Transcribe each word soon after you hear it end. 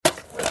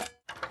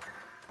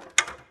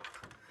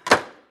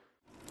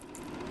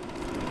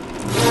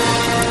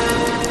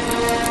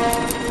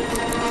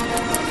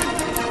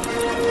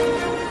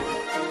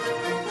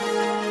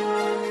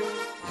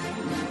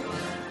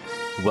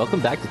welcome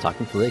back to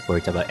Talking Flick, where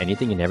we talk about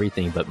anything and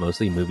everything, but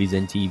mostly movies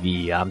and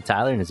TV. I'm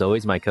Tyler, and as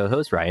always, my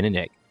co-hosts Ryan and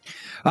Nick.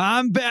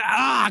 I'm back.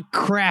 Ah,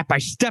 crap. I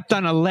stepped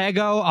on a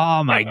Lego.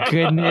 Oh, my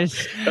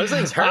goodness. Those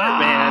things hurt,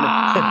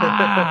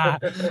 man.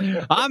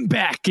 I'm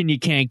back, and you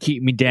can't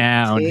keep me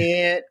down.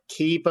 Can't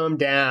keep him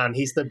down.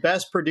 He's the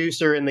best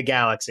producer in the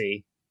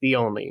galaxy. The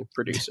only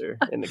producer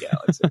in the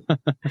galaxy.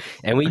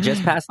 And we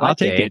just passed I'll Life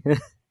take Day.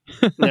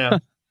 No,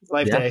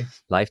 Life Day.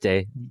 Life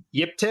Day.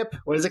 Yip tip.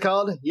 What is it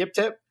called? Yip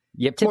tip.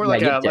 Yip tip. More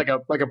like yeah, a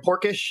like a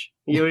porkish.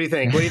 What do you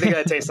think? What do you think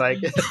that tastes like?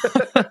 It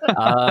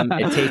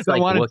tastes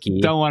like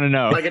Wookiee. Don't want to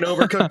know. Like an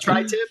overcooked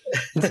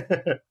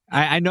tri-tip.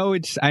 I know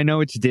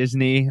it's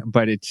Disney,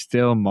 but it's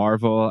still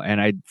Marvel, and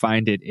I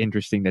find it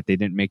interesting that they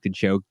didn't make the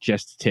joke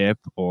just tip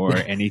or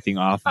anything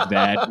off of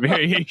that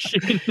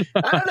variation.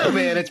 I don't know,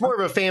 man. It's more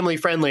of a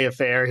family-friendly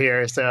affair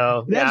here,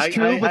 so That's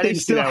true, but they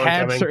still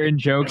have certain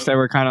jokes that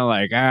were kind of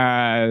like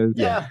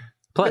yeah.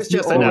 Plus, It's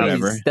just you always,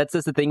 whatever. that's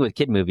just the thing with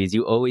kid movies.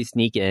 You always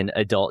sneak in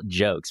adult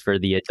jokes for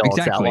the adults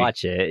that Exactly.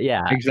 watch it.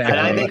 Yeah,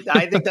 Exactly. And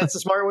I think that's the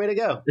smart way to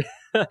go.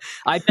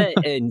 I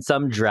bet in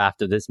some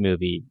draft of this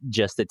movie,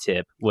 just a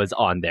tip was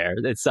on there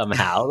that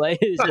somehow. Like,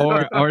 it's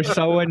just- or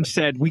someone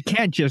said, we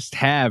can't just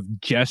have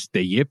just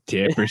the yip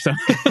tip or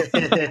something. That's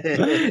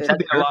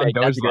along perfect.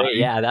 those That's great. lines.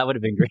 Yeah, that would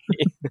have been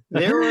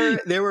great.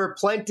 There were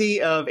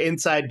plenty of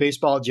inside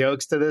baseball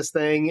jokes to this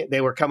thing.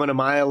 They were coming a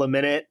mile a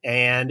minute,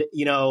 and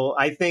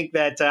I think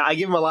that I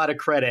give them a lot of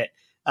credit.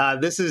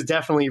 This is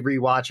definitely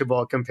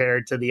rewatchable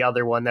compared to the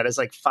other one that is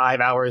like 5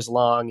 hours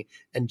long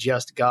and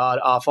just god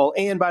awful.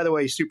 And by the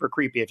way, super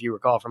creepy if you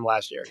recall from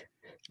last year.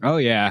 Oh,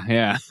 yeah.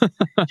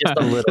 Just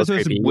a little This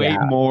was creepy, way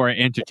yeah. more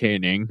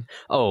entertaining.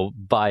 Oh,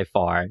 by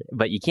far.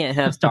 But you can't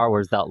have Star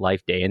Wars without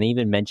Life Day. And they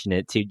even mention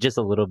it too, just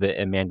a little bit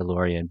in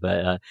Mandalorian.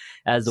 But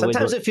as always,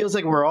 Sometimes it feels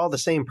like we're all the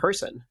same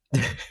person.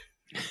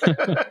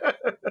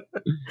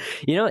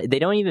 they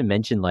don't even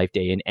mention Life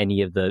Day in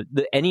any of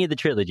the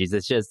trilogies.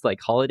 It's just like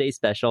holiday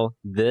special,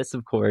 this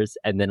of course,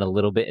 and then a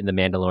little bit in the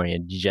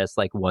Mandalorian, just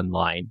like one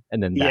line,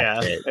 and then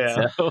that's it.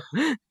 Yeah. So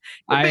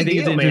I think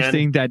it's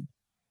interesting that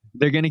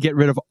they're going to get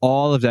rid of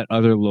all of that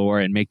other lore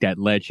and make that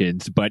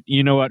Legends. But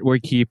you know what? We're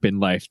keeping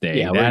Life Day.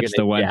 Yeah, That's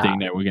the one thing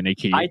that we're going to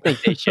keep. I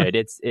think they should.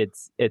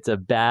 It's a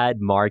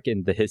bad mark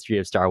in the history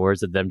of Star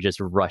Wars of them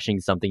just rushing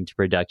something to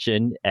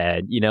production.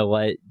 And you know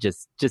what?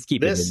 Just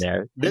keep it in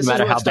there. This no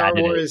matter is what how Star bad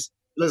it is. Wars.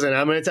 Listen,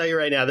 I'm going to tell you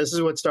right now, this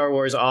is what Star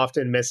Wars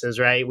often misses,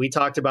 right? We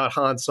talked about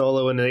Han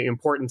Solo and the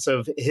importance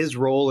of his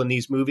role in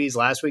these movies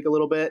last week a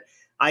little bit.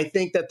 I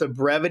think that the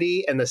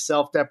brevity and the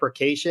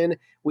self-deprecation,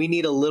 we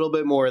need a little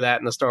bit more of that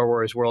in the Star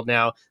Wars world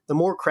now. The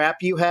more crap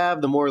you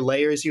have, the more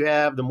layers you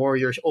have, the more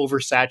you're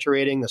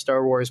oversaturating the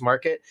Star Wars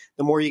market,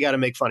 the more you got to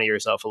make fun of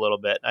yourself a little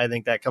bit. I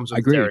think that comes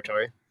with the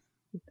territory.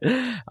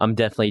 I'm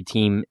definitely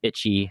team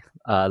Itchy,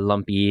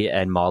 Lumpy,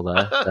 and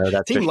Mala. So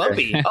that's Team for sure.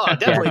 Lumpy. Oh,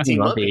 definitely Team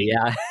Lumpy.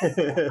 Yeah.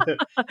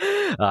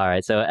 All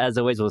right. So as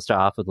always, we'll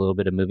start off with a little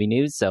bit of movie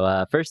news.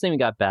 So first thing we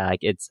got back,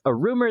 it's a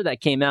rumor that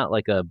came out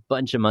like a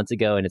bunch of months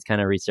ago, and it's kind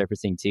of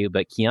resurfacing too.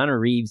 But Keanu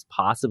Reeves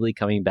possibly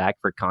coming back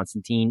for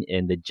Constantine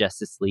in the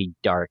Justice League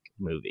Dark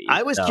movie.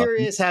 I was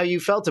curious how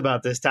you felt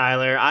about this,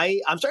 Tyler. I'm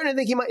starting to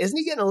think isn't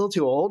he getting a little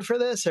too old for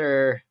this?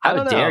 Or I How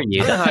don't dare know.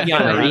 you? I don't know how I feel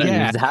Keanu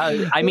about it.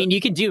 Reeves. I mean, you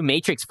can do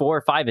Matrix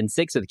 4, 5, and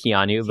 6 with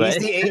Keanu, but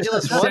He's the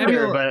ageless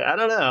wonder, but I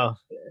don't know.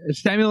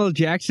 Samuel L.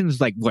 Jackson's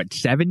like, what,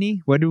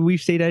 70? What did we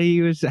say that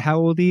he was, how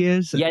old he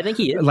is? yeah, I think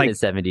he is Like- in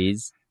his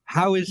 70s.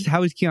 How is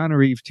Keanu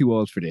Reeves too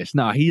old for this?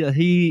 No,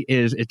 he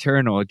is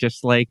eternal,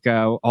 just like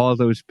all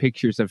those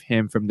pictures of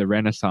him from the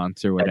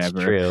Renaissance or whatever.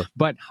 That's true.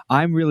 But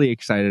I'm really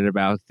excited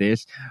about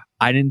this.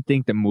 I didn't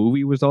think the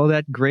movie was all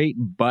that great,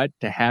 but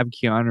to have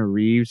Keanu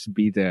Reeves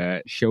be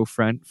the show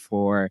front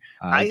for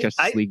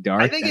Justice League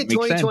Dark, I think in that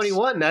makes sense.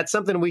 2021, that's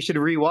something we should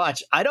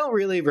rewatch. I don't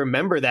really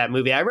remember that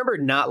movie. I remember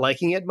not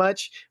liking it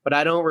much, but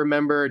I don't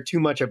remember too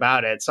much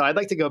about it. So I'd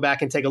like to go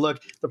back and take a look.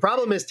 The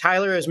problem is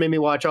Tyler has made me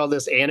watch all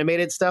this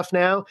animated stuff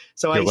now.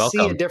 So You're I see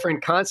welcome. a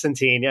different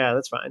Constantine. Yeah,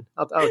 that's fine.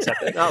 I'll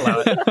accept it. I'll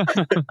allow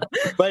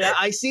it. But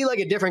I see like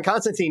a different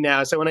Constantine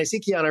now. So when I see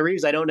Keanu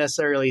Reeves, I don't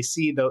necessarily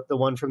see the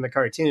one from the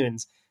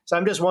cartoons. So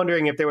I'm just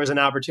wondering if there was an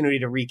opportunity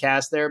to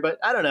recast there, but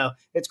I don't know.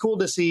 It's cool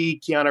to see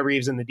Keanu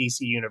Reeves in the DC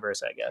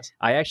universe, I guess.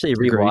 I actually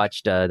Agreed.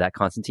 rewatched that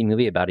Constantine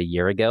movie about a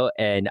year ago,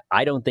 and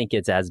I don't think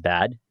it's as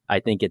bad. I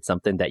think it's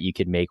something that you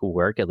could make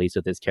work, at least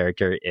with his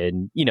character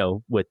in,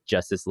 with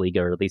Justice League,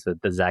 or at least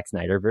with the Zack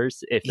Snyderverse.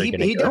 If they're He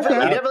going to go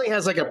that. definitely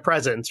has like a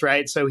presence,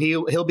 right? So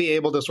he'll be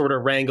able to sort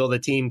of wrangle the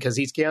team because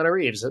he's Keanu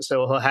Reeves.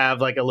 So he'll have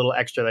like a little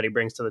extra that he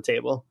brings to the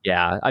table.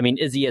 Yeah, I mean,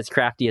 is he as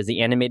crafty as the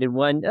animated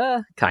one?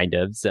 Kind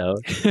of. So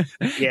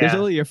There's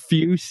only a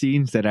few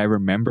scenes that I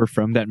remember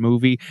from that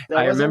movie.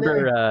 I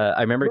remember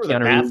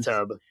Keanu Reeves.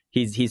 bathtub.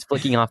 He's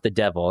flicking off the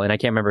devil, and I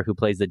can't remember who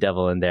plays the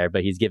devil in there,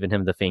 but he's giving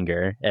him the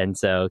finger, and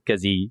so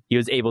because he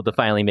was able to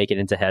finally make it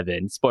into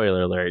heaven.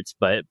 Spoiler alerts,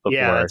 but before,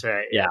 Yeah, that's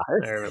right. yeah.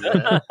 I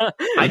remember that.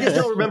 I just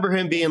don't remember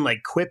him being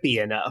like quippy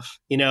enough,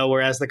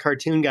 whereas the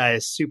cartoon guy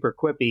is super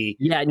quippy.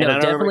 Yeah, And no, I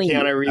don't definitely.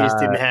 remember Keanu Reeves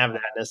didn't have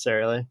that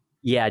necessarily.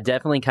 Yeah,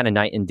 definitely kind of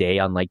night and day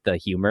on like the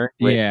humor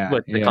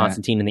with the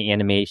Constantine and the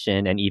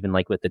animation, and even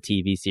like with the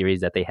TV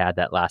series that they had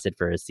that lasted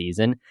for a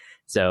season.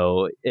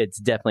 So it's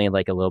definitely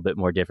like a little bit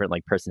more different,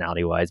 like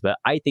personality wise. But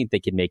I think they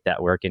can make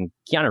that work. And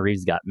Keanu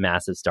Reeves got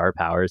massive star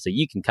power, so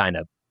you can kind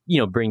of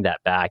bring that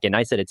back. And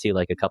I said it too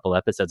like a couple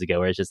episodes ago,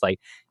 where it's just like,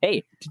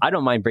 hey, I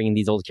don't mind bringing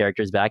these old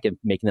characters back and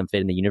making them fit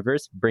in the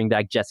universe. Bring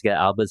back Jessica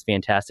Alba's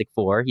Fantastic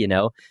Four,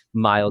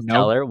 Miles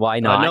Teller. Why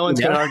not? No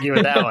one's going to argue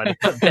with that one.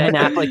 Ben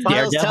Affleck,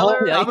 Miles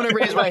Teller. I'm going to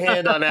raise my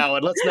hand on that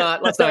one. Let's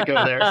not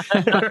go there.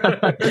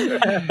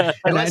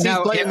 Unless he's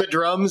playing the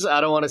drums,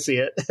 I don't want to see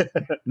it.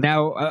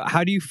 Now,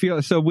 how do you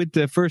feel? So with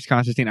the first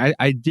Constantine,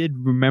 I did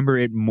remember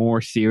it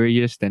more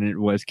serious than it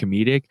was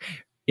comedic.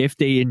 If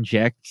they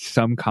inject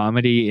some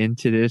comedy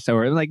into this,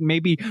 or like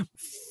maybe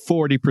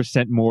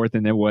 40% more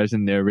than there was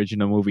in the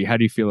original movie, how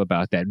do you feel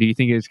about that? Do you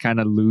think it's kind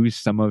of lose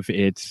some of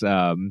its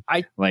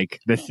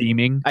like the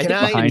theming?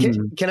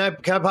 Can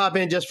I pop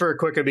in just for a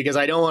quick one, because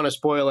I don't want to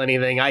spoil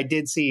anything. I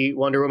did see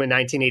Wonder Woman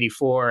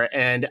 1984,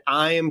 and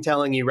I am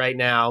telling you right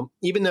now,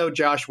 even though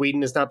Josh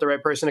Whedon is not the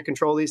right person to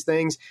control these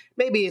things,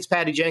 maybe it's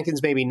Patty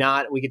Jenkins, maybe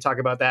not. We could talk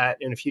about that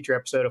in a future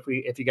episode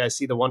if you guys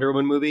see the Wonder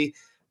Woman movie.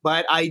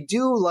 But I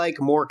do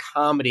like more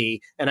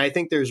comedy, and I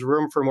think there's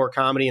room for more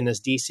comedy in this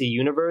DC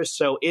universe.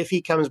 So if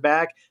he comes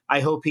back,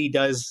 I hope he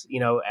does,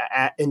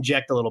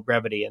 inject a little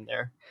brevity in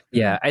there.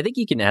 Yeah, I think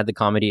you can add the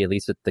comedy, at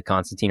least with the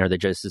Constantine or the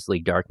Justice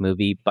League Dark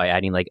movie, by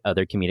adding like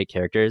other comedic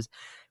characters.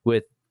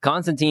 With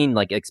Constantine,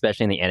 like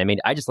especially in the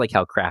animated, I just like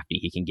how crafty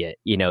he can get.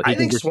 He I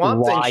think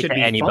Swamp Thing should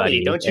be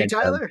funny, don't you,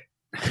 Tyler?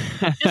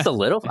 Just a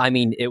little. I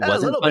mean, it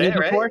wasn't funny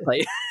before.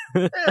 Right?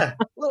 Yeah,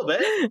 a little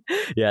bit.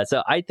 Yeah,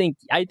 so I think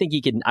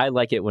he can. I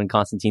like it when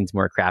Constantine's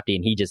more crafty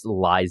and he just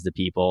lies to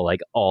people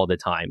like all the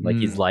time. Like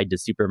he's lied to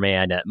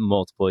Superman at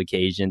multiple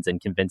occasions and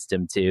convinced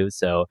him to.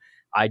 So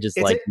I just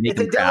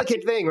it's a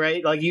delicate thing,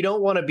 right? Like you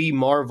don't want to be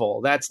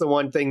Marvel. That's the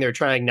one thing they're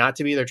trying not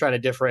to be. They're trying to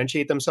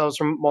differentiate themselves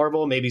from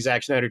Marvel. Maybe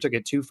Zack Snyder took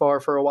it too far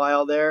for a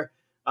while there.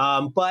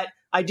 But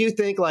I do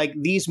think like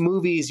these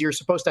movies, you're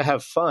supposed to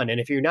have fun. And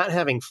if you're not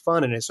having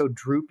fun and it's so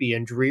droopy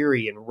and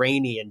dreary and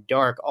rainy and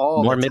dark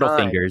all more the middle time,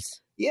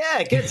 fingers. Yeah,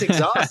 it gets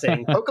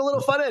exhausting. Poke a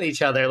little fun at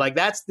each other. Like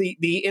that's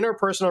the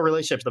interpersonal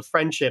relationships, the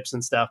friendships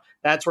and stuff.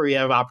 That's where you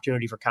have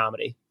opportunity for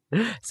comedy.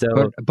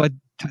 So, but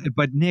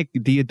Nick,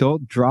 the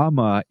adult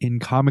drama in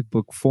comic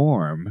book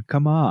form.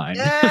 Come on.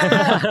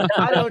 Yeah,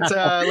 I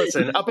don't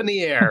listen. Up in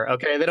the air,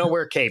 okay? They don't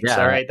wear capes.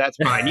 Yeah. All right, that's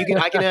fine.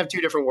 I can have two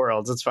different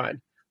worlds. It's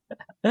fine.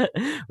 What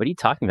are you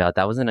talking about?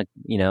 That wasn't a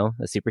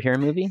superhero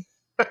movie?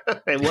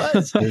 It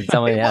was. At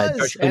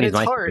its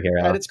heart,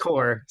 at its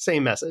core,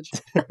 same message.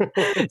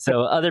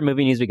 So other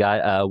movie news we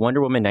got,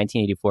 Wonder Woman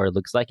 1984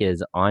 looks like it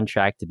is on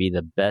track to be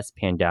the best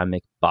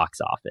pandemic box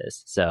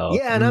office. So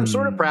yeah, and I'm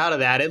sort of proud of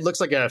that. It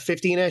looks like a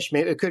 15-ish,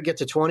 maybe it could get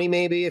to 20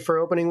 maybe for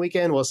opening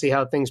weekend. We'll see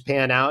how things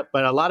pan out.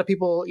 But a lot of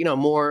people,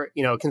 more,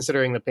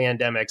 considering the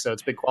pandemic, so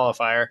it's a big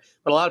qualifier.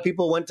 But a lot of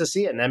people went to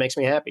see it, and that makes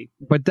me happy.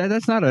 But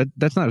that's not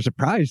a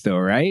surprise though,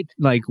 right?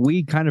 Like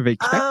we kind of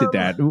expected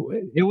that.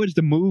 It was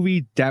the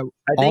movie that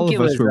all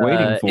of us were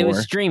waiting for. It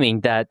was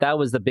streaming that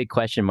was the big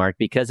question mark,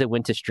 because it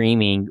went to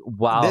streaming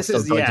while this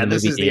is the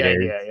idea.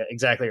 Yeah,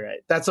 exactly right.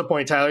 That's the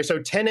point, Tyler. So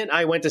Tenet,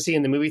 I went to see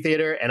in the movie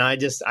theater, and I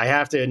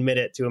have to admit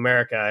it to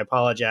America. I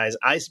apologize.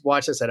 I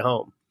watched this at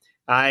home.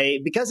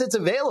 Because it's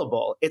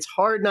available, it's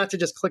hard not to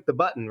just click the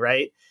button,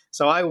 right?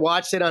 So I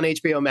watched it on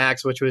HBO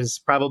Max, which was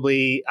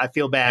probably, I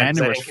feel bad. And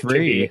it was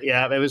free.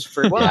 Yeah, it was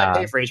free. Well, I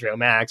pay for HBO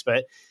Max,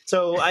 but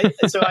so I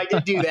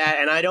did do that.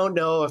 And I don't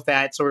know if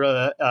that sort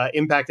of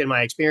impacted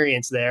my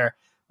experience there.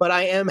 But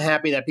I am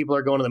happy that people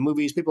are going to the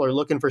movies. People are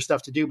looking for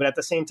stuff to do. But at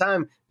the same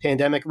time,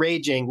 pandemic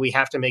raging, we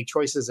have to make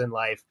choices in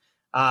life.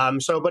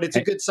 But it's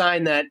a good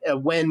sign that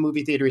when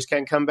movie theaters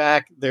can come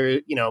back,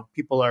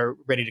 people are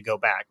ready to go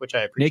back, which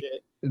I appreciate.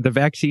 Nick, the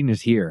vaccine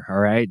is here. All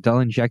right, they'll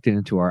inject it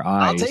into our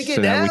eyes. I'll take it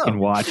so now. that we can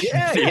watch.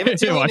 Yeah, give it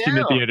to me watch in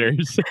now. the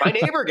theaters. My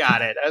neighbor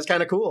got it. That was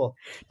kind of cool.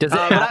 Does it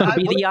have to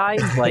be the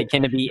eyes? Like,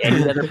 can it be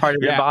any other part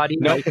of your body?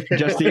 Nope,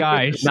 just the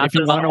eyes. Not if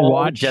you want to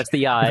watch, just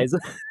the eyes.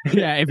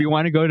 Yeah, if you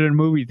want to go to the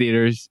movie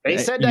theaters, they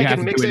said I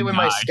can mix it with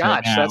my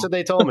scotch. Right, that's what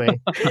they told me.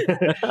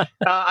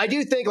 I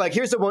do think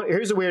here's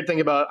the weird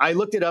thing about. I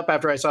looked it up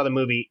after I saw the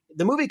movie.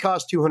 The movie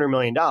cost $200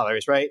 million,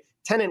 right?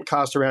 Tenet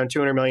cost around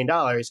 $200 million.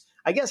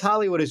 I guess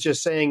Hollywood is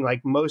just saying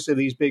most of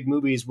these big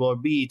movies will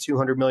be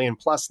 200 million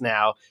plus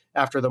now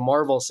after the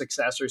Marvel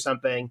success or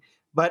something.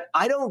 But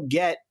I don't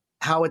get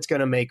how it's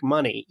going to make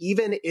money.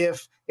 Even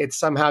if it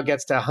somehow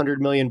gets to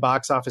 100 million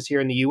box office here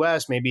in the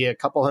US, maybe a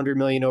couple hundred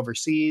million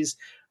overseas,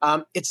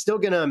 it's still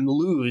going to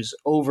lose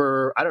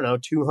over, I don't know,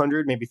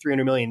 200, maybe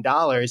 $300 million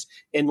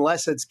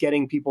unless it's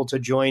getting people to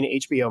join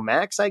HBO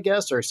Max, I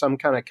guess, or some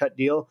kind of cut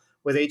deal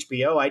with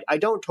HBO. I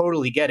don't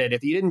totally get it.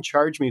 If you didn't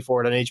charge me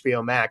for it on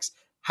HBO Max,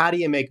 how do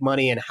you make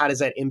money and how does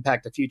that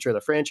impact the future of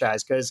the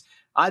franchise? Because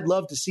I'd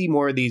love to see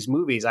more of these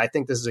movies. I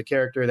think this is a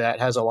character that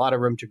has a lot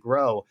of room to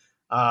grow.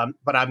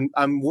 But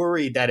I'm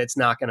worried that it's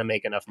not going to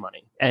make enough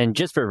money. And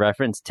just for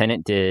reference,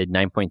 Tenet did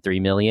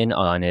 9.3 million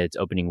on its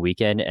opening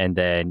weekend. And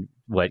then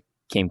what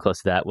came close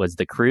to that was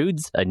The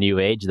Croods, A New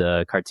Age,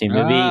 the cartoon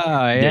movie.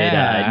 Did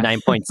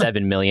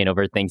 9.7 million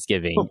over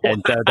Thanksgiving.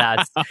 And so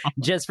that's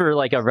just for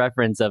like a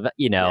reference of,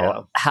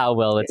 how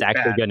well it's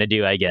actually going to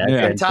do, I guess.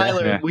 Yeah. And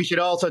Tyler, we should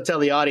also tell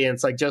the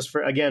audience, like just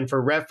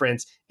for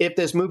reference, if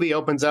this movie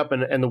opens up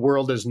and the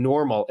world is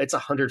normal, it's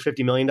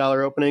 $150 million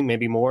opening,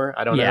 maybe more.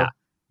 I don't know.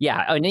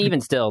 Yeah. And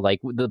even still, like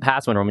the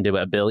past one, we're going to do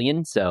 $1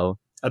 billion. So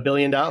 $1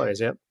 billion.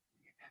 Yep.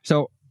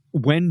 So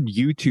when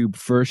YouTube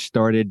first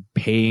started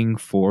paying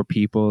for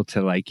people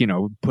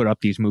to put up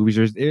these movies,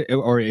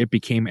 or it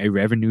became a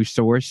revenue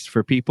source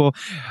for people,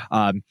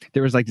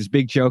 there was like this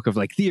big joke of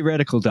like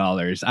theoretical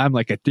dollars. I'm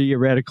like a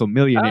theoretical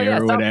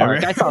millionaire or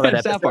whatever. I saw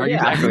that South Park,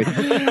 exactly.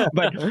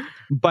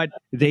 but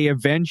they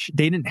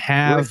didn't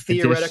have We're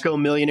theoretical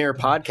millionaire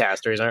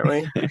podcasters, aren't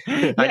we?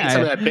 I need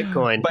some of that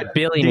Bitcoin. But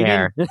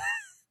billionaire.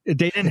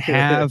 They didn't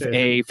have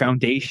a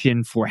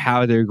foundation for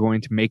how they're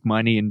going to make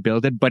money and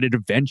build it, but it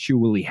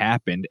eventually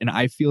happened. And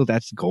I feel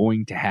that's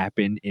going to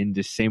happen in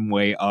the same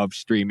way of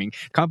streaming.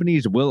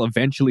 Companies will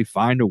eventually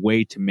find a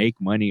way to make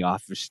money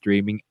off of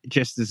streaming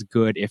just as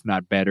good, if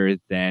not better,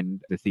 than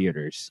the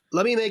theaters.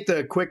 Let me make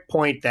the quick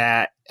point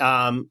that,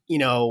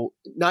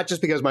 not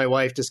just because my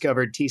wife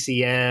discovered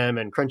TCM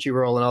and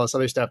Crunchyroll and all this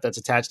other stuff that's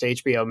attached to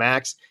HBO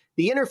Max,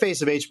 the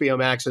interface of HBO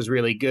Max is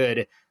really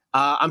good.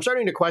 I'm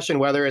starting to question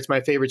whether it's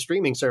my favorite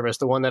streaming service,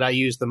 the one that I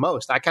use the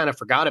most. I kind of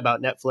forgot about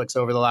Netflix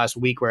over the last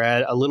week where I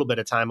had a little bit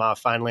of time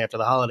off finally after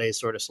the holidays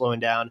sort of slowing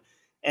down.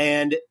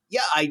 And yeah,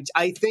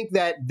 I think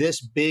that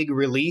this big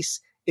release,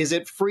 is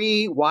it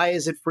free? Why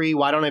is it free?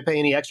 Why don't I pay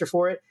any extra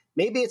for it?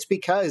 Maybe it's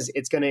because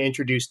it's going to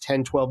introduce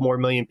 10, 12 more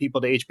million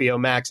people to HBO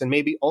Max. And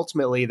maybe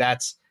ultimately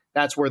that's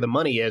where the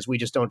money is. We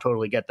just don't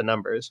totally get the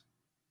numbers.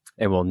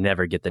 And we'll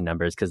never get the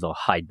numbers because they'll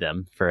hide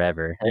them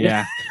forever.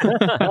 Yeah.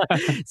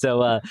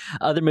 So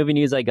other movie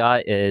news I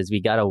got is we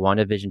got a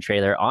WandaVision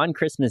trailer on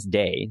Christmas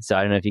Day. So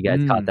I don't know if you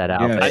guys caught that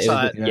out. Yeah, but I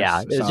saw it.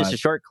 Yeah, it was just a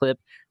short clip.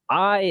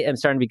 I am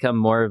starting to become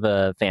more of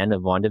a fan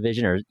of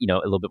WandaVision, or, a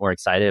little bit more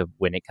excited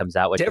when it comes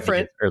out, which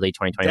different. Early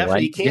 2021.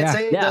 Definitely. You can't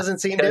say it doesn't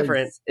seem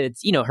different.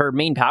 It's, her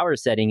main power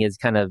setting is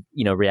kind of,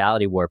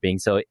 reality warping.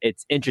 So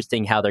it's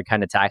interesting how they're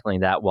kind of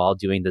tackling that while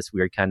doing this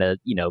weird kind of,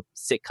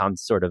 sitcom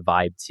sort of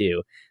vibe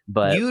too.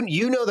 But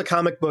you know the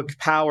comic book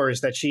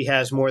powers that she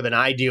has more than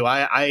I do.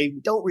 I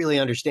don't really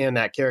understand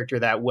that character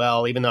that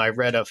well, even though I've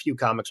read a few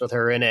comics with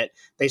her in it.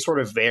 They sort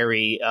of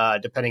vary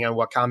depending on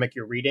what comic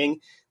you're reading.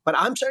 But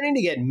I'm starting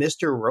to get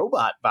Mr.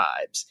 Robot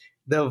vibes.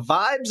 The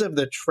vibes of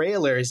the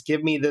trailers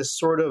give me this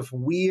sort of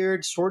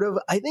weird,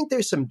 I think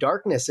there's some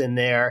darkness in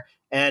there.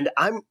 And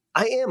I'm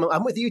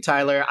with you,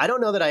 Tyler. I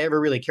don't know that I ever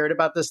really cared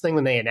about this thing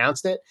when they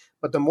announced it,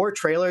 but the more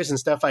trailers and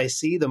stuff I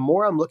see, the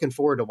more I'm looking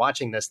forward to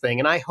watching this thing.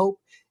 And I hope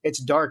it's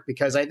dark,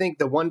 because I think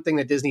the one thing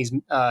that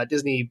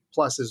Disney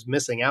Plus is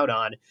missing out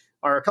on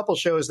are a couple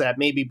shows that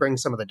maybe bring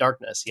some of the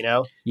darkness,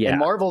 Yeah. And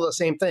Marvel, the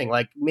same thing.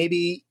 Like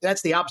maybe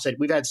that's the opposite.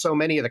 We've had so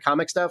many of the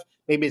comic stuff.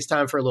 Maybe it's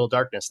time for a little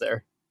darkness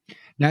there.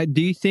 Now,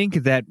 do you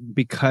think that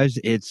because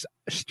it's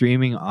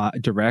streaming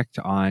direct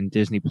on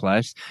Disney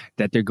Plus,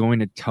 that they're going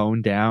to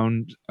tone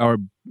down or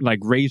like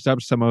raise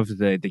up some of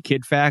the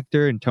kid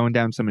factor and tone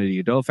down some of the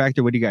adult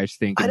factor? What do you guys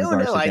think? I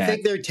don't know. I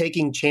think they're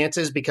taking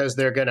chances because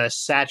they're going to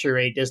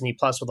saturate Disney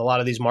Plus with a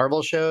lot of these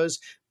Marvel shows.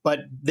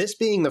 But this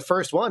being the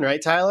first one,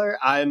 right, Tyler?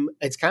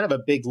 It's kind of a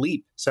big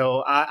leap.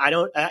 So I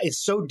don't.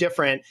 It's so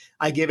different.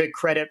 I give it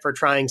credit for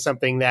trying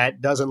something that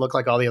doesn't look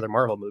like all the other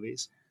Marvel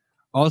movies.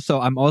 Also,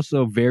 I'm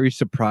also very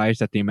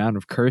surprised at the amount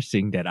of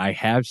cursing that I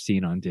have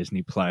seen on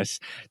Disney Plus.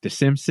 The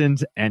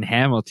Simpsons and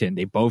Hamilton,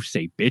 they both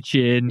say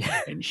bitchin'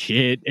 and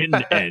shit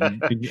and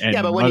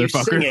yeah, but when you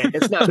sing it,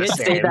 it's not the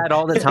same. Say that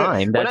all the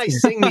time. When I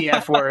sing the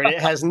F word, it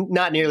has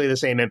not nearly the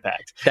same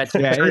impact. That's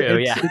true.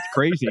 It's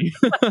crazy.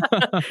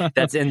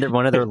 That's in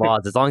one of their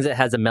laws. As long as it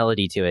has a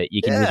melody to it,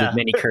 you can use as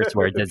many curse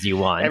words as you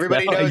want.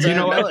 Everybody knows that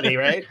melody,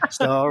 right?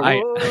 Star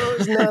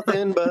Wars,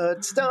 nothing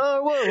but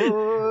Star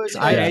Wars.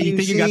 You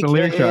think you got the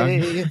lyrics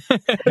wrong?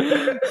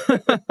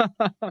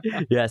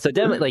 Yeah, so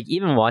definitely, like,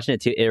 even watching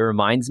it too, it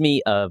reminds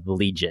me of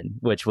Legion,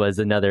 which was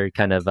another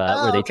kind of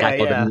where they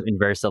tackled the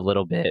inverse a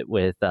little bit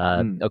with,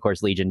 of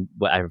course, Legion.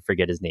 I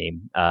forget his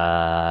name.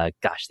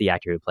 The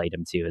actor who played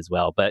him too as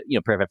well. But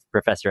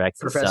Professor X.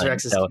 Professor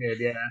X is good.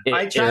 Yeah,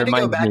 I tried to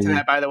go back to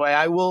that. By the way,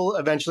 I will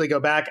eventually go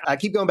back. I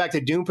keep going back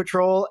to Doom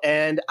Patrol,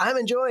 and I'm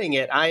enjoying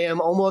it. I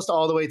am almost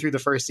all the way through the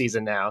first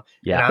season now.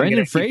 Yeah,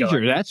 Brendan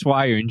Fraser. That's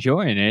why you're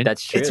enjoying it.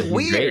 That's true. It's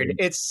weird.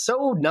 It's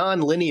so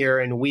non-linear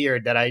and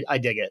weird that I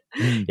dig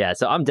it. Yeah,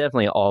 so I'm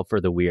definitely all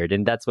for the weird,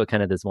 and that's what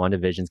kind of this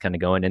WandaVision's kind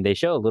of going. And they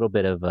show a little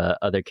bit of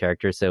other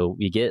characters, so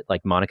we get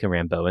like Monica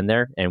Rambeau in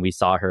there, and we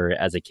saw her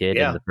as a kid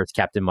in the first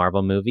Captain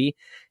Marvel movie,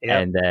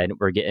 and then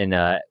we're getting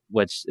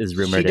which is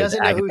rumored. She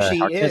doesn't know Agatha who she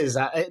Harkness. is.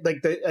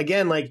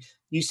 Like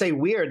you say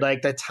weird,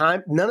 like the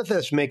time. None of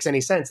this makes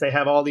any sense. They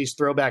have all these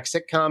throwback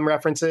sitcom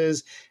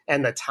references,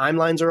 and the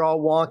timelines are all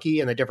wonky,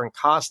 and the different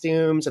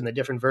costumes and the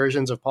different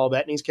versions of Paul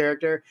Bettany's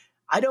character.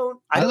 I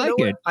don't like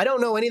know it. I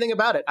don't know anything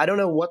about it. I don't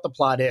know what the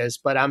plot is,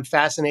 but I'm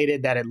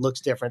fascinated that it looks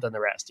different than the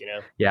rest, you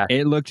know? Yeah.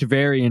 It looks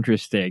very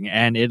interesting,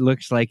 and it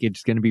looks like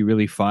it's going to be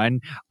really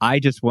fun. I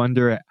just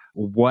wonder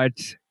what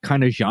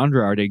kind of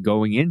genre are they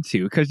going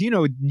into? Because, you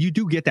know, you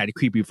do get that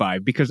creepy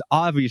vibe, because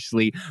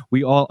obviously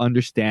we all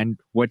understand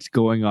what's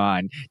going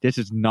on. This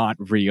is not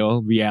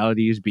real.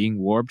 Reality is being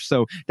warped.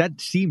 So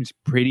that seems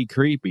pretty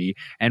creepy.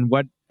 And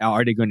what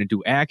are they going to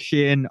do?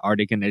 Action? Are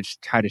they going to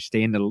try to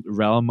stay in the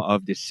realm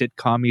of the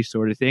sitcom-y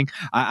sort of thing?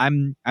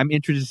 I'm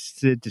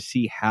interested to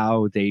see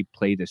how they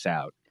play this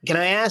out. Can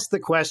I ask the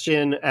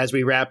question as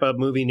we wrap up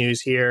movie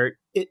news here?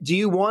 Do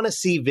you want to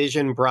see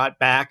Vision brought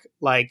back?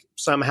 Like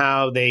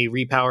somehow they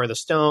repower the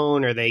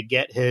stone, or they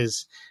get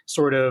his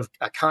sort of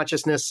a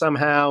consciousness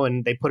somehow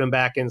and they put him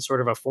back in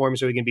sort of a form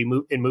so he can be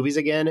in movies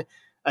again?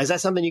 Is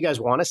that something you guys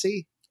want to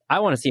see? I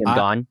want to see him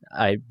gone.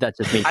 That's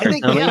just me. I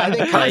think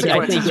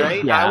consequences,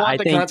 right? Yeah, I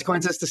want the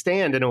consequences to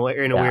stand in a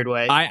weird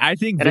way. I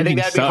think, and I think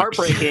that'd sucks.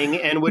 be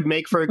heartbreaking and would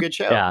make for a good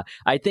show. Yeah,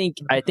 I think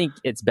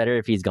it's better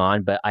if he's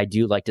gone, but I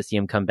do like to see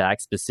him come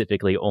back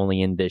specifically only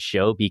in this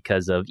show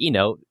because of, you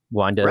know,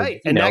 Wanda.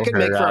 Right, and that could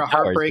make for a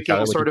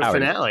heartbreaking sort of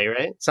finale,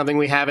 right? Something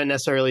we haven't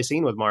necessarily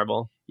seen with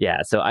Marvel. Yeah,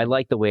 so I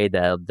like the way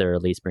that they're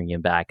at least bringing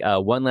him back.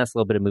 One last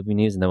little bit of movie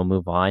news, and then we'll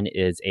move on,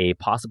 is a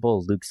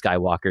possible Luke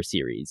Skywalker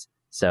series.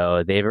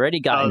 So they've already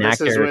got an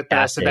actor. This is with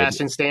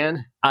Sebastian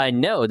Stan?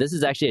 No, this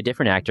is actually a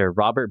different actor.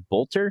 Robert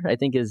Bolter, I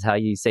think is how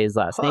you say his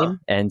last name.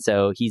 And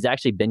so he's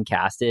actually been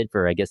casted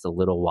for, I guess, a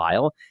little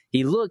while.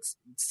 He looks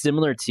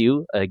similar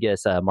to, I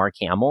guess, Mark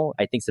Hamill.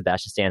 I think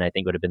Sebastian Stan, I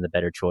think, would have been the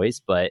better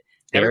choice, but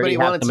they everybody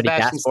already have wanted somebody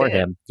Sebastian cast for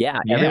Stan. him. Yeah,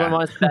 everyone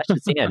wants Sebastian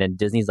Stan, and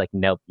Disney's like,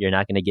 nope, you're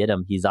not going to get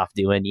him. He's off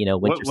doing, you know,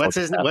 Winter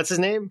Soldier stuff. What's his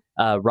name?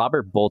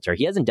 Robert Bolter.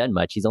 He hasn't done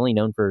much. He's only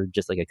known for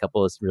just like a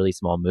couple of really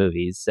small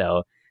movies.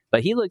 So.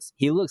 But he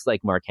looks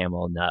like Mark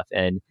Hamill enough,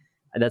 and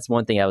that's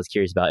one thing I was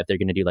curious about, if they're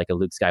going to do like a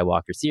Luke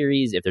Skywalker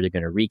series, if they're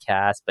going to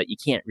recast. But you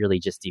can't really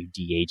just do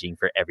de-aging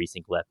for every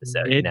single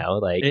episode, you know?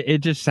 Like it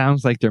just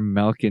sounds like they're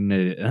milking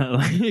it,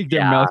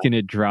 milking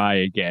it dry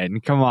again.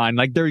 Come on,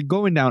 like they're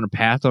going down a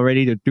path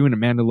already. They're doing a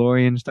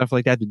Mandalorian, stuff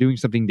like that. They're doing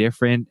something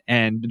different,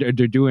 and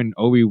they're doing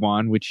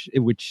Obi-Wan,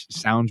 which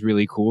sounds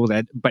really cool.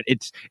 But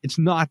it's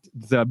not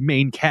the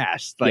main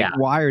cast. Like,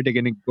 why are they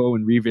going to go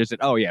and revisit?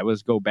 Oh yeah,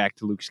 let's go back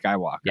to Luke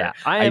Skywalker. Yeah,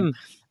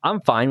 I'm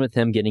fine with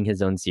him getting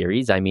his own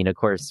series. I mean, of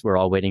course, we're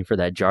all waiting for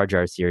that Jar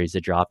Jar series to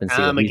drop and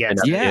see what he's been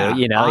up to.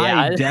 You know,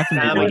 I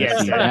definitely want to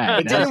see that.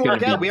 It didn't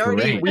work out. We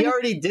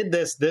already did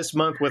this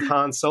month with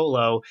Han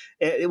Solo.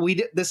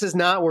 This is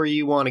not where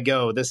you want to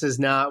go. This is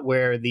not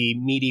where the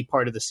meaty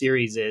part of the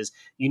series is.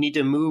 You need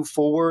to move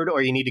forward,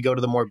 or you need to go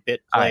to the more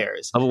bit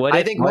players.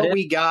 I think what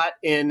we got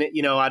in,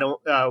 you know, I don't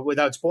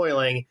without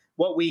spoiling,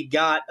 what we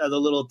got the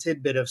little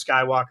tidbit of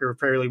Skywalker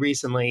fairly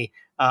recently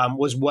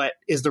was what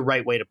is the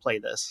right way to play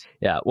this.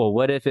 Yeah. Well,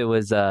 what if it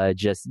was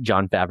just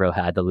Jon Favreau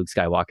had the Luke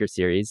Skywalker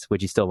series?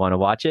 Would you still want to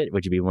watch it?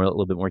 Would you be a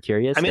little bit more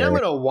curious? I mean, I'm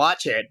going to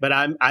watch it, but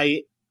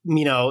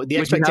you know, the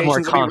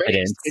expectations will be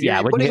raised. If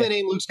you're putting the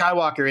name Luke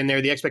Skywalker in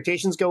there, the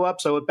expectations go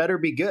up, so it better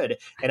be good.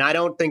 And I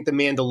don't think The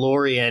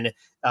Mandalorian,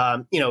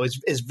 you know,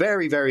 is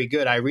very, very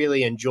good. I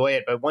really enjoy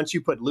it. But once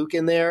you put Luke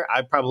in there,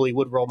 I probably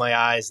would roll my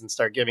eyes and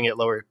start giving it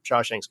lower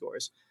Shawshank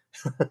scores.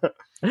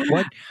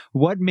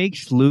 What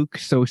makes Luke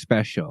so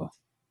special?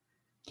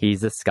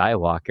 He's a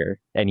Skywalker,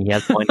 and he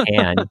has one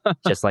hand,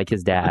 just like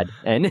his dad.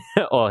 And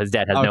his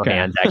dad has no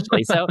hands,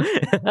 actually. So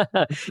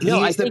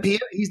he's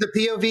the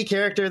POV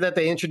character that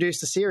they introduced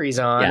the series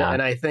on,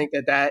 and I think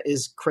that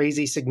is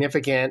crazy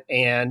significant.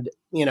 And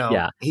you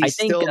know, he's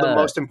still the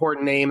most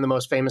important name, the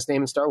most famous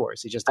name in Star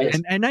Wars. He just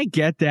is. And I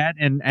get that,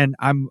 and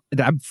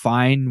I'm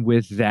fine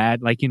with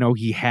that. Like, you know,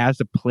 he has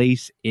a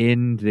place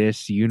in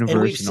this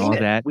universe and all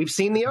that. We've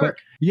seen the arc.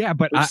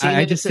 But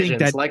I just think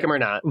that, like him or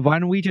not, why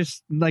don't we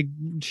just like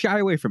shy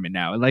away from it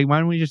now? Like, why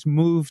don't we just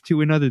move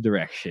to another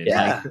direction?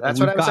 Yeah, that's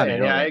what I'm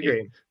saying. Yeah, I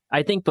agree.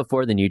 I think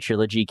before the new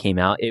trilogy came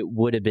out, it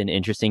would have been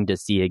interesting to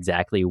see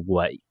exactly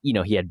what, you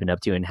know, he had been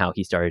up to and how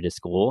he started his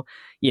school.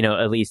 You know,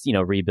 at least, you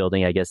know,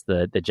 rebuilding, I guess,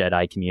 the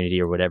Jedi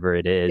community or whatever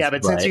it is. Yeah,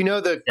 but since you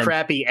know the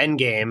crappy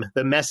endgame,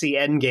 the messy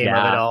endgame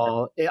of it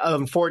all,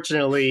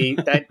 unfortunately,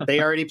 that they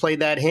already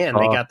played that hand.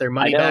 They got their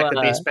money back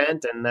that they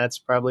spent, and that's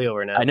probably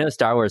over now. I know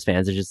Star Wars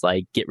fans are just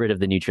like, get rid of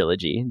the new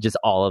trilogy, just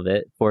all of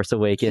it. Force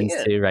Awakens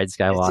to Rise of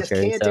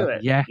Skywalker. You just can't do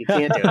it. Yeah, you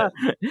can't do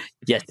it.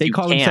 Yes, they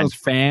call themselves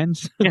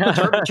fans.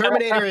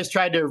 Terminator has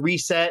tried to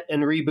reset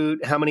and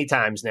reboot how many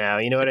times now?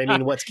 You know what I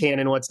mean? What's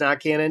canon, what's not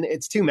canon?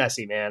 It's too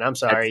messy, man. I'm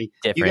sorry.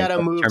 You got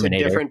to move to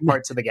different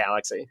parts of the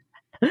galaxy.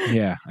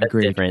 Yeah, That's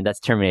agreed. different. That's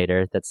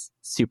Terminator. That's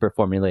super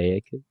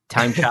formulaic.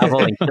 Time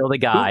travel and kill the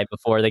guy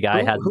before the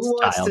guy has Who his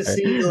wants child. to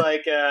see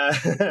like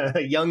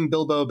young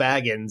Bilbo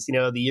Baggins,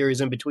 the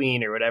years in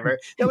between or whatever?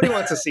 Nobody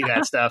wants to see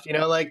that stuff.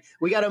 Like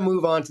we got to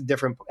move on to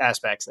different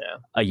aspects now.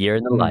 A year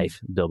in the life,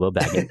 Bilbo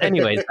Baggins.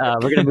 Anyways, we're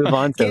going to move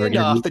on. So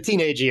Gandalf, the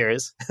teenage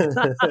years.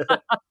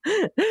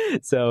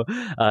 So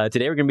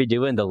today we're going to be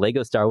doing the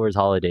Lego Star Wars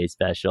Holiday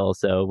Special,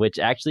 which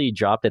actually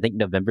dropped, I think,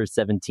 November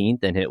 17th,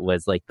 and it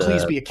was like the...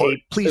 Please be a cape.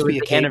 Please be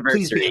a cape.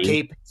 Please be a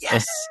cape.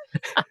 Yes.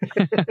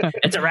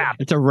 It's a wrap.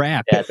 It's a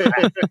wrap. Yeah,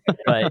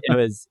 but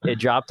it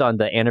dropped on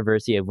the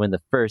anniversary of when the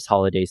first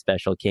holiday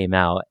special came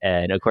out,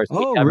 and of course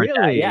we covered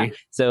that. Yeah,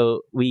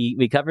 so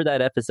we covered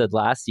that episode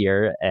last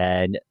year,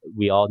 and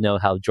we all know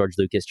how George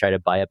Lucas tried to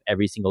buy up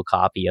every single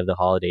copy of the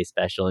holiday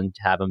special and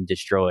have them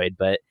destroyed,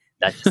 but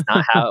that's just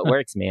not how it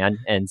works, man.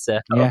 And so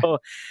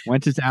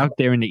once it's out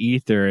there in the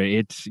ether,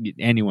 it's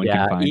anyone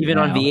can find even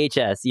it on now.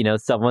 VHS,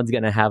 someone's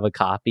gonna have a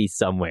copy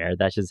somewhere.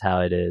 That's just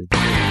how it is.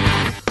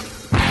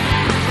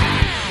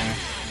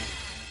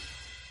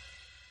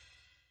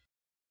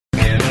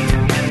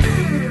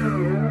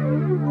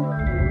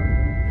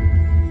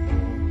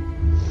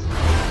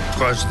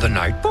 Was the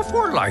night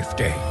before Life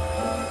Day,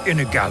 in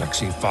a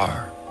galaxy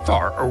far,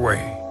 far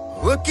away.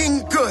 Looking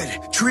good.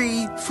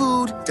 Tree,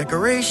 food,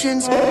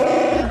 decorations.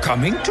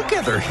 Coming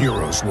together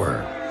heroes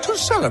were to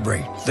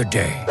celebrate the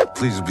day.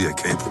 Please be a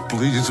cape.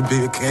 Please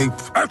be a cape.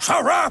 It's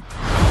a wrap!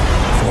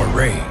 For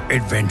Rey,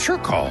 adventure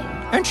called,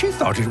 and she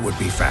thought it would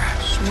be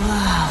fast.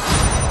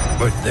 Wow.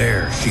 But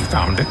there she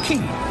found a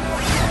key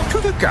to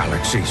the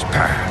galaxy's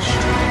past.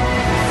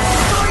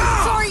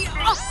 Sorry!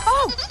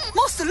 Oh,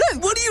 Master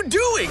Luke! What are you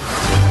doing?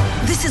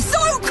 This is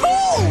so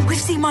cool! We've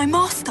seen my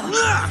master.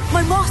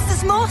 My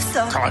master's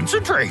master.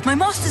 Concentrate. My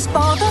master's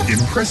father.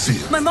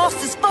 Impressive. My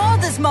master's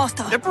father's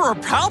master. Emperor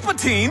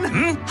Palpatine?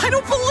 I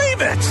don't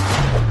believe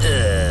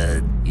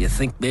it! You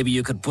think maybe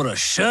you could put a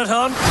shirt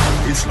on?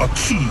 It's a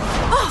key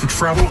to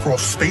travel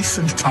across space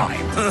and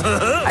time.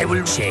 I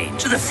will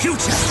change the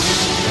future.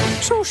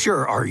 So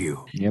sure are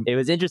you. Yep. It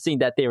was interesting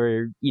that they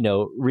were,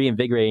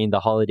 reinvigorating the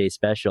holiday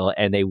special,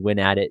 and they went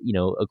at it,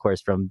 of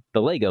course, from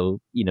the Lego,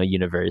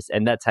 universe,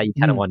 and that's how you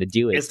kind of want to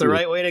do it. It's the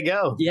right way to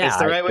go. Yeah, it's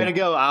the right way to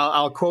go.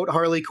 I'll quote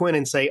Harley Quinn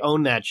and say,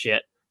 "Own that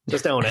shit."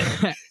 Just own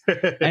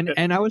it.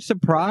 and I was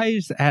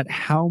surprised at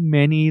how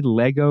many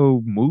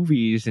Lego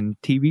movies and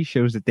TV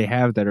shows that they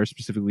have that are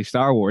specifically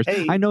Star Wars.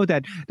 Hey. I know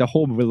that the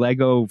whole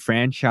Lego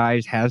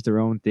franchise has their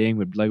own thing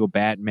with Lego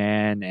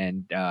Batman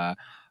and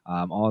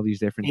all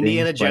these different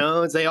Indiana things.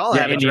 Jones, they all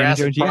have it. Indiana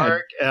Jurassic Jones,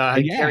 Park,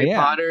 Harry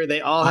Potter,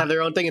 they all have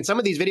their own thing. And some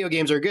of these video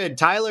games are good.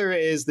 Tyler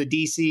is the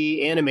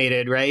DC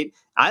animated, right?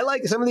 I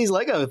like some of these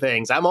Lego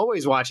things. I'm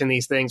always watching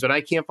these things. When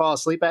I can't fall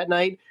asleep at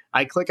night,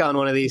 I click on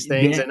one of these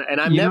things, and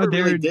I'm never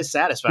really They're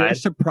dissatisfied.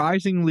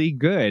 surprisingly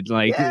good.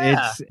 Like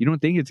you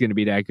don't think it's going to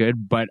be that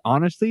good, but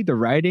honestly, the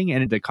writing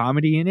and the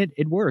comedy in it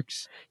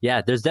works.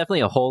 Yeah, there's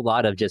definitely a whole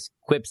lot of just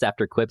quips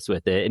after quips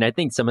with it, and I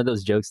think some of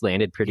those jokes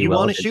landed pretty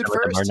well. You want to shoot some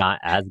of them first? are not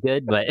as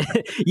good, but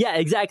yeah,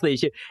 exactly.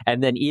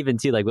 And then even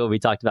too, like what we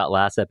talked about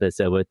last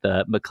episode with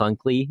the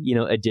McClunkley,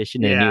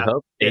 edition in New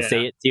Hope, they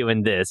say it too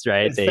in this,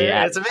 right?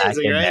 It's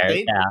amazing,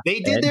 right? They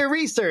did their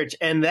research,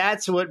 and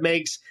that's what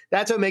makes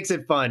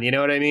it fun. You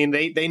know what I mean?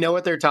 They know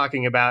what they're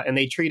talking about, and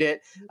they treat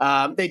it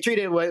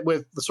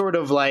with sort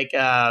of like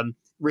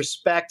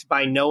respect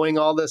by knowing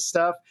all this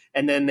stuff,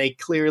 and then they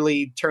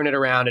clearly turn it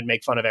around and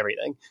make fun of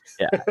everything.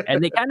 Yeah,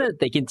 and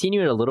they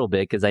continue it a little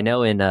bit, because I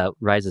know in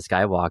Rise of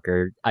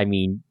Skywalker, I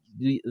mean,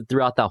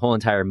 throughout the whole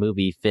entire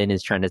movie, Finn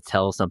is trying to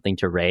tell something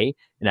to Rey,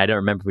 and I don't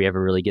remember if he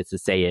ever really gets to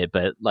say it,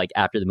 but like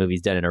after the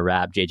movie's done in a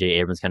wrap, J.J.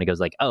 Abrams kind of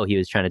goes like, "Oh, he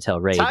was trying to tell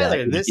Rey."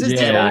 Tyler, this is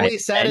the only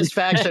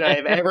satisfaction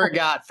I've ever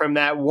got from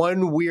that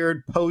one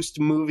weird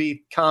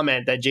post-movie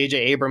comment that J.J.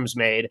 Abrams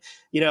made.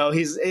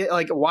 He's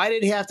like, why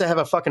did he have to have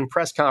a fucking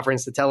press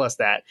conference to tell us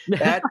that?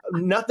 That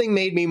nothing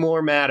made me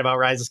more mad about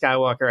Rise of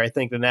Skywalker, I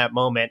think, than that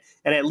moment.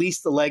 And at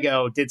least the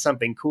Lego did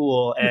something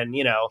cool. And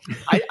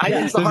I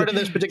think it's the heart of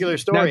this particular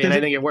story, and I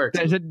think it works.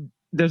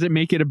 Does it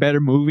make it a better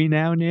movie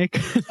now, Nick?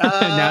 Now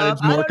that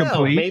it's more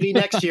complete? Maybe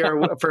next year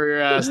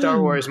for Star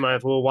Wars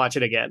month, we'll watch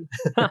it again.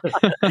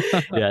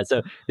 Yeah,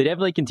 so they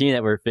definitely continue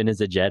that where Finn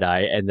is a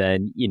Jedi. And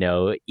then,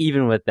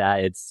 even with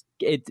that,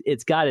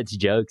 it's got its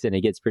jokes, and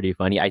it gets pretty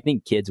funny. I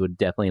think kids would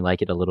definitely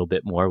like it a little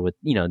bit more with,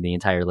 the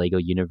entire Lego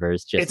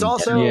universe. It's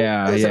also,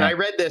 listen, I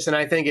read this and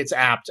I think it's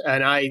apt.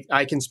 And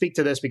I can speak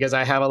to this because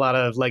I have a lot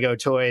of Lego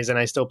toys and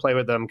I still play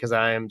with them because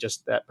I am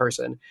just that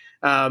person.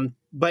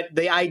 But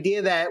the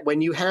idea that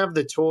when you have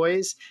the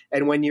toys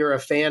and when you're a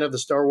fan of the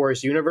Star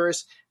Wars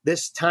universe,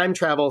 this time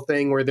travel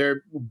thing where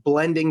they're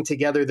blending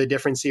together the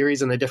different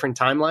series and the different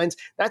timelines,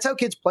 that's how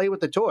kids play with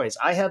the toys.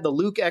 I have the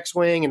Luke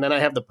X-Wing, and then I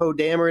have the Poe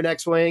Dameron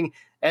X-Wing,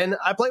 and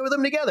I play with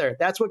them together.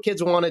 That's what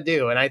kids want to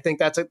do. And I think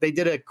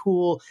it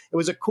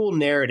was a cool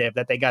narrative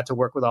that they got to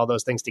work with all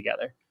those things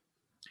together.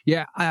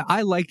 Yeah,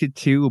 I liked it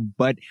too,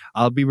 but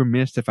I'll be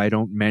remiss if I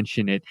don't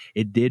mention it.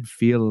 It did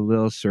feel a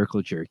little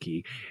circle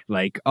jerky.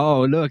 Like,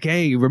 oh, look,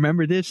 hey,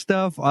 remember this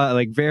stuff?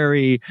 Like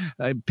very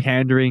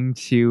pandering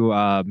to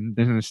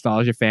the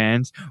nostalgia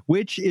fans,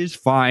 which is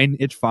fine.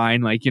 It's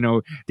fine. Like, you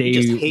know, You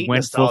just they hate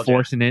went full nostalgia.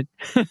 force in it.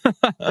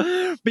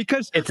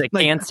 Because It's a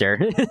like, cancer.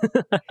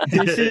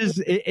 this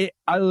is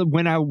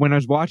when I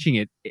was watching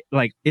it,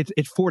 like it's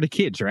for the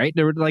kids, right?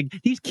 They were like,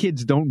 these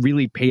kids don't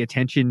really pay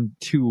attention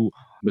to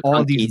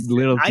all these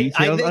little details.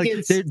 I think like,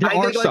 it's. there I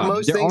are think like some.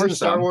 most There things are in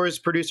Star some. Wars,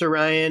 producer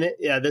Ryan.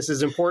 Yeah, this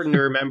is important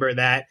to remember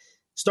that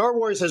Star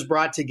Wars has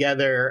brought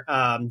together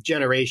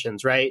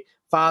generations, right?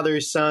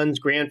 Fathers, sons,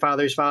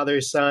 grandfathers,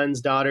 fathers,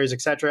 sons, daughters,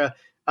 etc.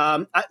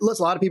 Listen,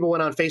 a lot of people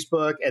went on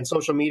Facebook and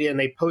social media and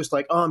they post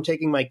like, "Oh, I'm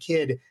taking my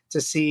kid to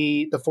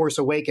see The Force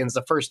Awakens,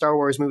 the first Star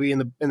Wars movie in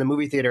the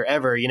movie theater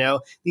ever." You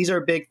know, these are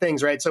big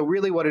things, right? So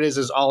really, what it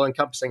is all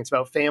encompassing. It's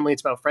about family,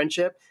 it's about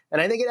friendship,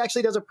 and I think it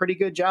actually does a pretty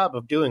good job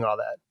of doing all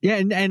that. Yeah,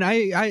 and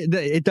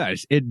it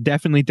does. It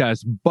definitely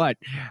does. But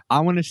I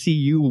want to see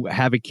you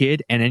have a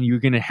kid, and then you're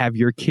gonna have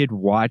your kid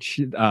watch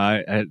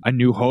a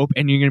New Hope,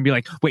 and you're gonna be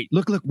like, "Wait,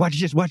 look, watch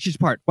this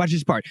part. This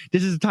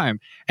is the time."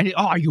 And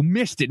you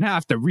missed it. Now I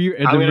have to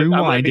I'm gonna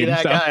rewind be it and that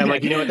stuff. guy. I'm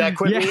like, you know what that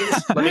quip Yeah.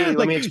 means?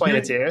 Let me explain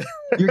it to you.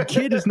 Your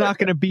kid is not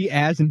going to be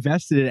as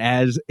invested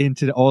as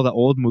into all the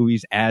old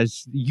movies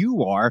as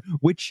you are,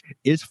 which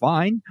is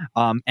fine.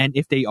 And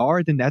if they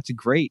are, then that's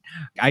great.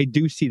 I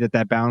do see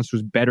that balance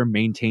was better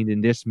maintained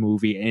in this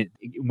movie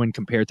when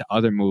compared to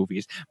other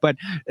movies, but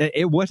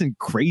it wasn't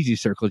crazy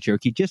circle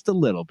jerky, just a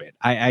little bit.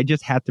 I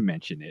just had to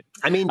mention it.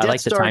 I mean, I Death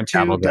like the Star time 2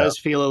 travel, though. does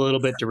feel a little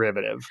bit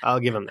derivative. I'll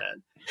give him that.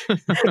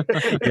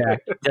 Yeah,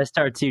 Death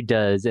Star 2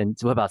 does. And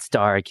what about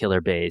Star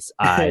Killer Base?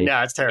 I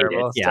No, it's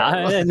terrible. It's yeah,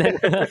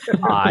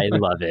 terrible. I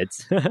love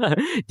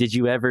it. Did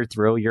you ever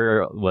throw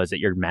your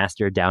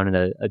master down in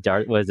a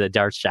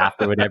dart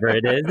shaft or whatever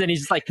it is? And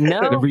he's just like,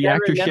 no, The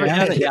reactor never shaft?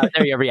 done it. Yeah,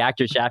 there you go,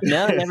 reactor shaft.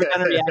 No, never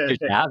done a reactor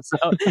shaft.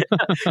 So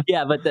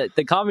yeah, but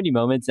the comedy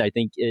moments I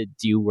think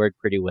do work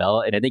pretty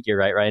well, and I think you're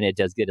right, Ryan. It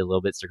does get a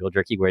little bit circle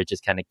jerky where it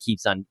just kind of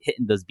keeps on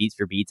hitting those beats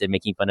for beats and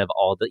making fun of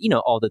all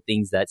the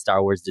things that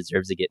Star Wars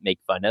deserves to get made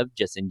fun of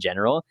just in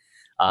general.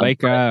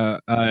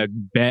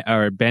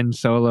 Ben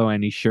Solo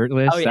and he's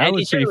shirtless. Oh, yeah, that and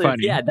was he's pretty shirtless.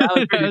 funny. Yeah, that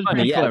was pretty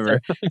funny. Yeah, clever.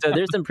 so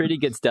there's some pretty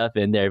good stuff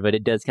in there, but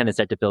it does kind of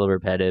start to feel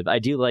repetitive. I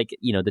do like,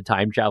 the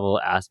time travel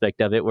aspect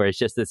of it, where it's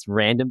just this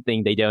random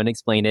thing. They don't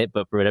explain it,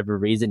 but for whatever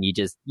reason, you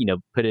just,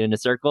 put it in a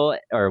circle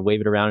or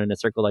wave it around in a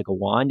circle like a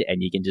wand,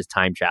 and you can just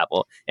time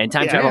travel. And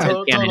time travel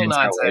is canon in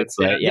Star Wars, nonsense.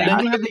 but Yeah. yeah.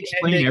 Then you have the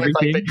ending with like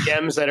the everything.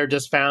 gems that are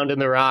just found in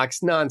the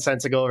rocks.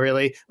 Nonsensical,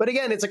 really. But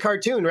again, it's a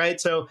cartoon, right?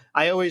 So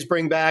I always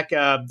bring back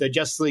the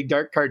Justice League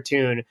Dark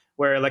cartoon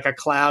where like a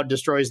cloud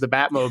destroys the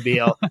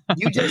Batmobile.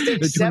 You just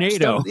accept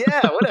tornado. stuff.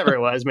 Yeah, whatever it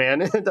was,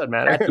 man. It doesn't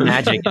matter. That's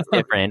magic. It's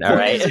different, all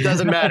right? It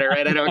doesn't matter,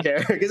 right? I don't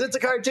care because it's a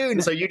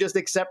cartoon. So you just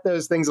accept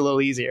those things a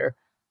little easier.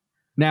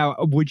 Now,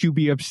 would you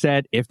be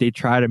upset if they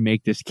try to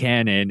make this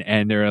canon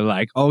and they're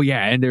like, oh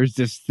yeah, and there's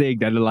this thing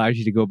that allows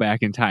you to go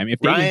back in time? If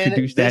they Ryan,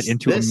 introduce that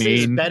into this a main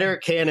is better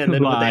canon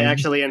than what they line.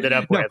 actually ended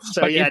up No, with.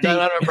 So but yeah, if they- I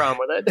don't have a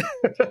problem with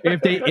it.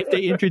 if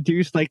they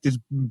introduce like this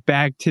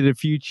Back to the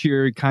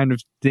Future kind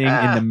of thing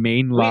in the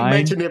main We line,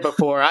 mentioned it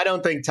before. I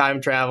don't think time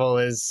travel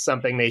is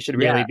something they should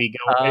really Yeah. be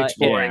going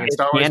exploring Yeah. in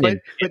Star Wars. Canon.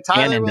 But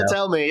Tyler Canon, will though.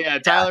 tell me. Yeah,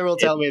 Tyler will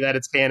tell me that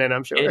it's canon.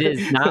 I'm sure It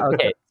is not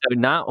okay. So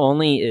not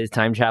only is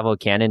time travel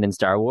canon in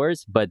Star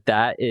Wars, but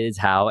that is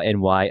how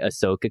and why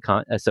Ahsoka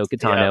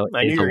Tano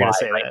I knew is you were gonna alive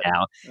say right that.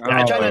 now.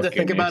 Yeah, I try Oh, not to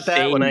think about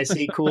that when I Same.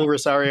 see cool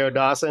Rosario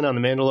Dawson on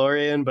The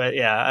Mandalorian, but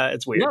yeah,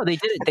 it's weird. No, they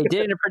did it. They did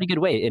it in a pretty good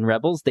way. In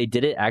Rebels, they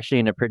did it actually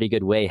in a pretty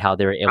good way. How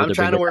they were able I'm to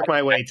trying bring to it work back.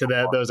 my way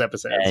to those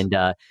episodes. And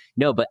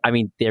no, but I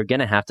mean, they're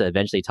gonna have to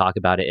eventually talk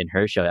about it in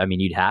her show. I mean,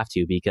 you'd have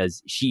to,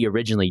 because she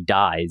originally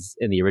dies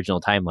in the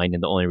original timeline,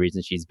 and the only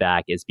reason she's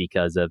back is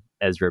because of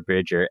Ezra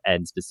Bridger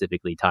and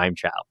specifically time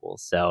travel.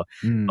 So,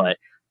 but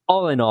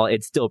all in all,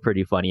 it's still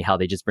pretty funny how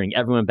they just bring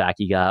everyone back.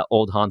 You got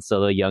old Han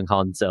Solo, young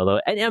Han Solo,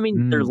 and I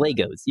mean, they're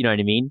Legos. You know what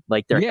I mean?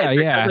 Like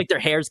like their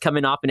hair's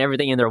coming off and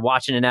everything, and they're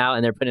watching it out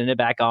and they're putting it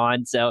back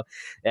on. So,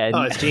 and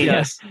Oh, it's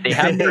genius. they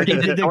have pretty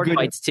They good did sword good.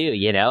 fights too.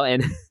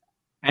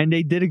 and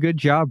they did a good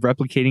job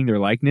replicating their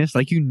likeness.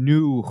 Like you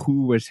knew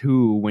who was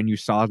who when you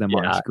saw them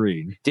on Yeah.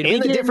 screen. Did we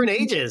And the get- different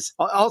ages.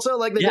 Also,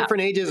 like the Yeah.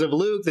 different ages of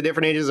Luke, the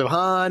different ages of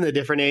Han, the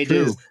different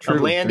ages True,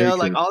 of Lando. very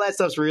Like true. all that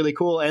stuff's really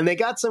cool. And they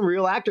got some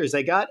real actors.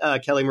 They got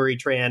Kelly Marie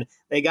Tran.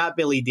 They got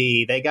Billy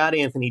Dee. They got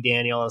Anthony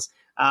Daniels.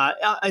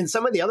 And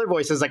some of the other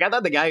voices, like I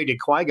thought the guy who did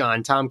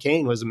Qui-Gon, Tom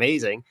Kane, was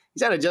amazing. He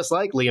sounded just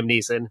like Liam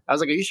Neeson. I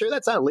was like, "Are you sure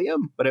that's not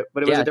Liam?" But it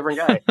was Yeah. a different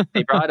guy.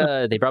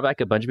 they brought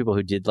back a bunch of people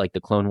who did like the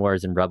Clone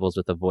Wars and Rebels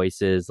with the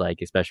voices, like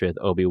especially with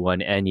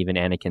Obi-Wan and even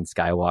Anakin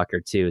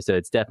Skywalker too. So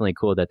it's definitely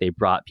cool that they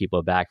brought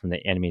people back from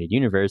the animated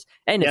universe.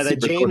 And Yeah, it's the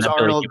super cool James that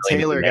Billy Arnold Dee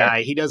Williams Taylor is there.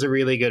 guy, he does a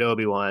really good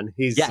Obi-Wan.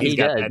 He's He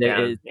got does.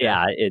 that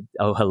down.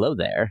 Oh, hello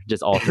there.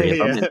 Just all three of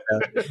them. Yeah.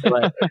 And so,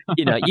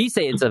 but you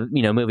say it's a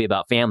movie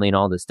about family and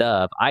all this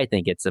stuff. I think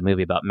think it's a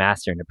movie about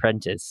master and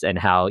apprentice and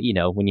how,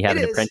 when you have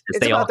an apprentice, it's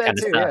they all about kind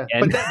that of too, suck. yeah.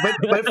 And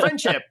But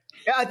friendship.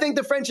 Yeah, I think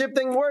the friendship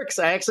thing works.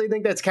 I actually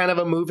think that's kind of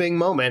a moving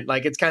moment.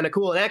 Like, it's kind of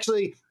cool. And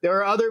actually, there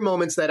are other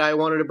moments that I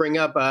wanted to bring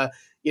up. I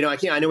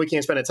know we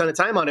can't spend a ton of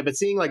time on it, but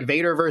seeing like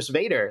Vader versus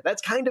Vader,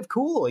 that's kind of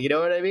cool. You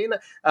know what I mean?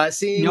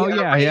 Seeing Rey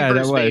versus that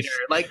was. Vader,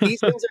 like these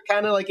things are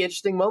kind of like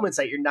interesting moments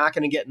that you're not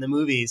going to get in the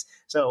movies.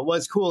 So it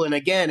was cool. And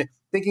again,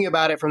 thinking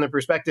about it from the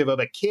perspective of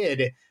a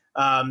kid,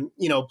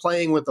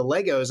 playing with the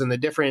Legos and the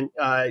different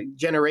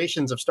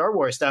generations of Star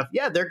Wars stuff.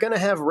 Yeah, they're going to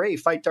have Rey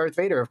fight Darth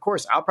Vader. Of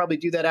course, I'll probably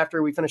do that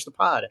after we finish the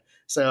pod.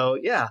 So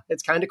yeah,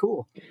 it's kind of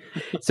cool.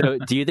 So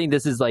do you think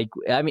this is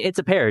it's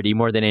a parody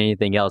more than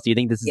anything else? Do you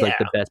think this is like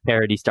the best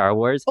parody Star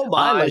Wars?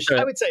 Homage.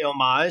 I would say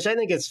homage. I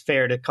think it's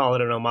fair to call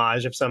it an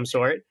homage of some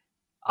sort.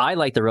 I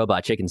like the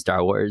Robot Chicken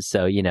Star Wars.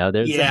 So,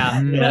 there's...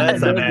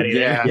 that's not bad either.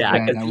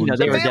 Yeah, because,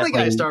 they were Family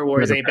Guy Star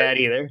Wars ain't bad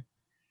either.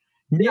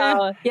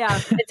 No,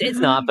 it's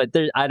not, but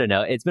I don't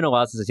know. It's been a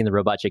while since I've seen the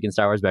Robot Chicken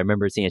Star Wars, but I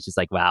remember seeing it's just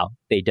like, wow,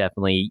 they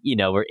definitely,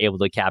 were able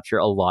to capture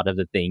a lot of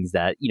the things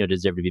that,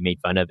 deserve to be made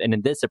fun of. And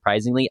in this,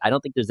 surprisingly, I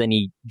don't think there's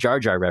any Jar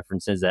Jar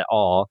references at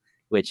all.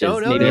 Which is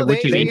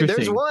interesting.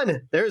 There's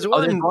one. There's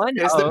one.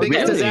 It's the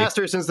biggest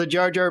disaster since the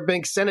Jar Jar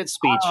Binks Senate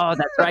speech. Oh,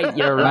 that's right.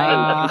 You're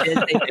right.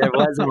 There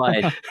was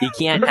one. You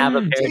can't have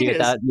a parody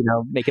without,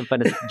 making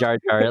fun of Jar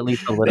Jar at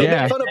least a little.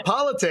 Making fun of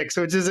politics,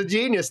 which is a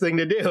genius thing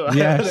to do.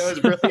 Yes.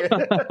 That was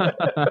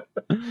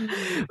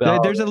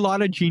brilliant. There's a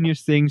lot of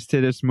genius things to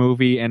this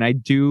movie, and I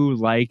do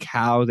like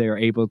how they're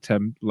able to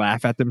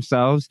laugh at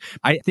themselves.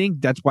 I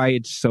think that's why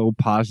it's so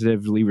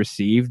positively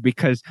received,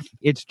 because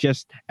it's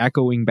just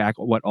echoing back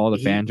what all the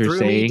fans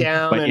are saying, me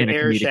down but in a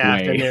air comedic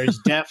shaft, way. and there's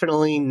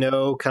definitely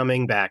no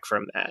coming back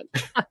from that.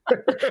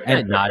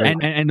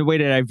 and the way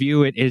that I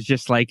view it is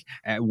just like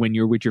when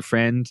you're with your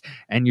friends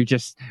and you're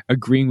just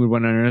agreeing with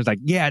one another. It's like,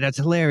 yeah, that's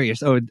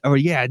hilarious. Oh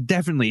yeah,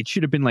 definitely, it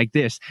should have been like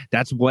this.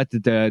 That's what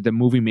the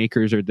movie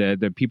makers or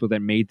the people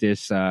that made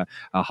this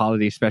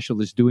holiday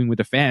special is doing with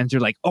the fans. They're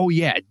like, oh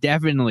yeah,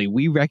 definitely,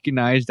 we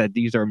recognize that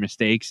these are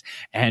mistakes,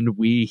 and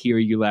we hear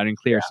you loud and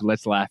clear. So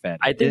let's laugh at it.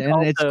 I think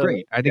it's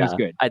great. I think it's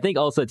good. I think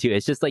also too,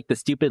 it's just like the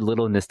stupid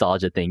little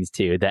nostalgia things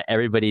too that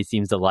everybody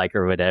seems to like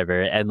or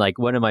whatever. And like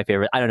one of my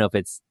favorite, I don't know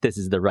if this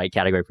is the right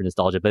category for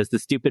nostalgia, but it's the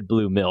stupid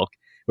blue milk,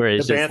 where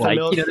it's the just like,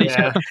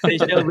 they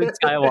show Luke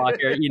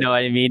Skywalker, you know what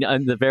I mean,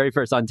 on the very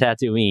first on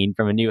Tatooine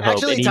from A New Hope.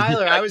 Actually,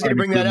 Tyler, I was going to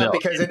bring that up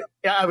because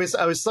I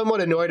was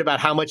somewhat annoyed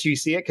about how much you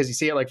see it, because you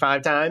see it like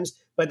 5 times.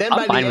 But then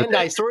by the end,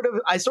 I sort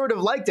of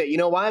liked it. You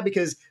know why?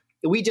 Because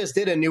we just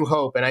did A New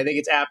Hope, and I think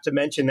it's apt to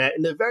mention that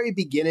in the very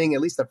beginning,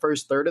 at least the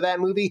first third of that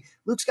movie,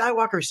 Luke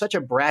Skywalker is such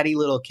a bratty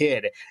little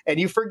kid,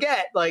 and you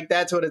forget like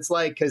that's what it's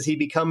like, because he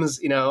becomes,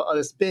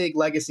 this big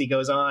legacy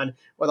goes on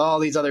with all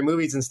these other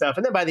movies and stuff,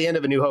 and then by the end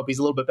of A New Hope, he's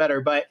a little bit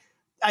better, but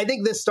I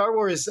think this Star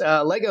Wars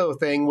Lego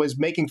thing was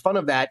making fun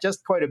of that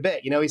just quite a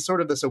bit. He's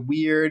sort of this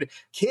weird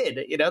kid.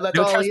 That's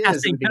all he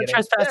is. No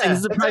trespassing. This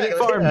is a private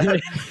farm.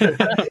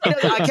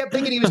 I kept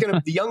thinking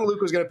the young Luke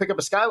was going to pick up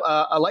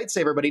a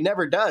lightsaber, but he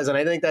never does, and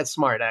I think that's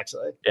smart,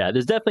 actually. Yeah,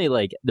 there's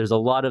definitely there's a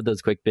lot of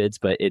those quick bits,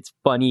 but it's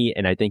funny,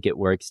 and I think it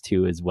works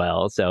too as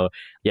well. So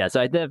yeah,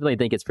 so I definitely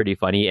think it's pretty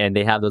funny, and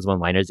they have those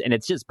one-liners, and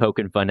it's just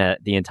poking fun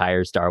at the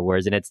entire Star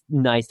Wars, and it's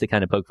nice to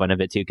kind of poke fun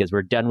of it too, because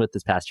we're done with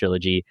this past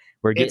trilogy.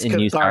 We're getting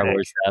new Star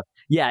Wars stuff.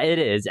 Yeah, it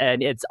is,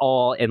 and it's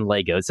all in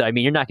Lego. So I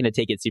mean, you're not going to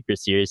take it super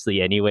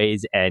seriously,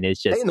 anyways. And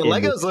it's just and the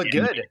Legos look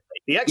good.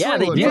 The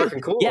X-Wing look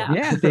fucking cool.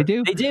 Yeah, they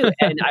do. They do,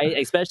 and I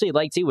especially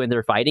like too when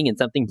they're fighting and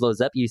something blows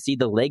up. You see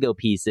the Lego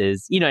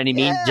pieces. You know what I mean?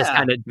 Yeah. Just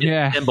kind of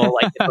symbol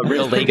like a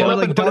real Lego.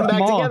 Like put them Darth back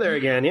Maul. together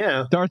again.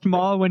 Yeah, Darth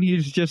Maul when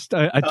he's just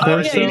a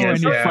torso and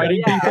he's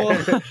fighting people.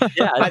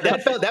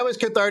 That was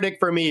cathartic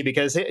for me,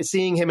 because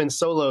seeing him in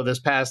Solo this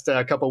past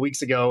couple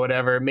weeks ago,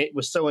 whatever,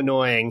 was so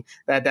annoying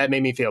that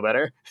made me feel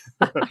better.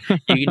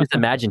 You can just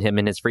imagine him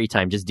in his free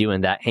time just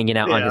doing that, hanging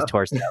out on his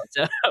torso.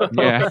 So,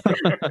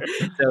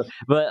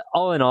 but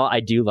all in all, I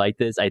do like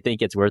this. I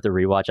think it's worth a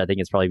rewatch. I think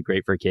it's probably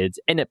great for kids,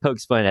 and it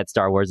pokes fun at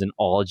Star Wars and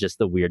all just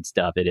the weird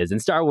stuff it is.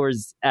 And Star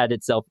Wars at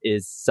itself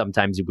is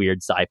sometimes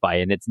weird sci-fi,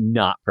 and it's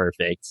not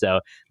perfect.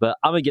 So, but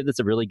I'm gonna give this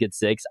a really good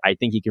 6. I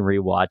think you can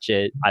rewatch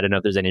it. I don't know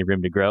if there's any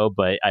room to grow,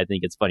 but I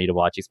think it's funny to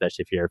watch,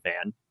 especially if you're a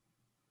fan.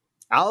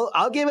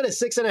 I'll give it a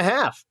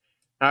 6.5.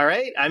 All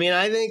right. I mean,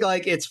 I think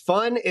it's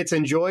fun. It's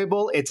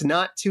enjoyable. It's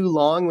not too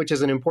long, which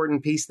is an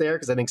important piece there,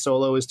 because I think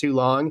Solo is too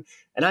long.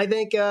 And I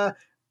think, like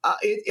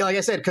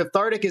I said,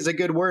 cathartic is a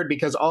good word,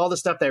 because all the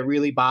stuff that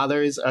really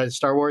bothers a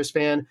Star Wars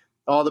fan,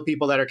 all the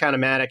people that are kind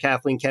of mad at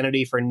Kathleen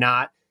Kennedy for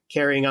not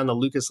carrying on the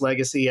Lucas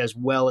legacy as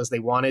well as they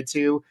wanted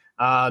to,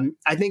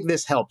 I think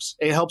this helps.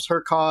 It helps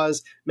her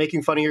cause.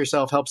 Making fun of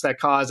yourself helps that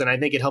cause, and I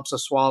think it helps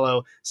us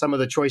swallow some of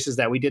the choices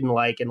that we didn't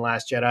like in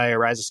Last Jedi or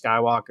Rise of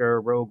Skywalker,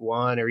 Rogue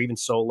One, or even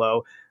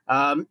Solo.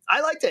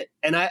 I liked it,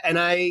 and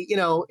I,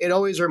 it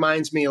always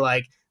reminds me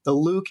like the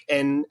Luke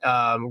and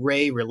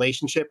Rey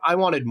relationship. I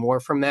wanted more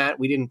from that.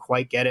 We didn't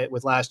quite get it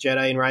with Last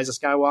Jedi and Rise of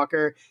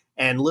Skywalker,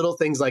 and little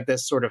things like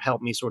this sort of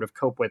help me sort of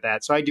cope with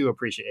that. So I do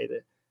appreciate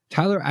it.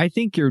 Tyler, I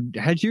think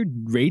has your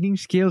rating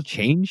scale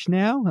changed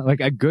now?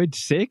 Like a good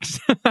 6?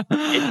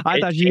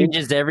 It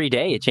changes every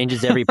day. It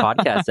changes every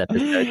podcast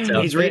episode.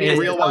 So he's reading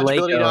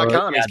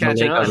RealWatchability.com. He's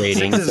catching up.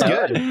 Rating, 6 is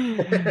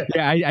good.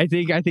 Yeah, I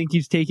think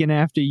he's taking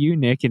after you,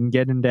 Nick, and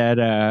getting that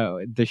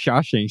the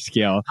Shawshank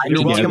scale. I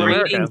mean, do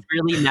ratings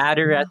really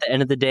matter at the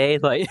end of the day?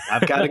 Like,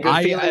 I've got a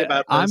good feeling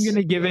about this. I'm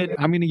gonna give it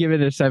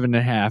a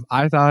 7.5.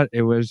 I thought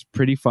it was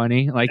pretty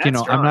funny. Like, That's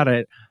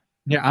strong.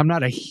 I'm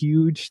not a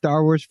huge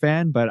Star Wars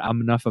fan, but I'm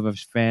enough of a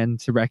fan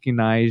to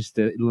recognize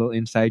the little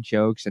inside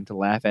jokes and to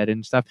laugh at it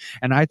and stuff.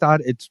 And I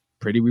thought it's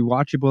pretty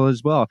rewatchable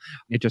as well.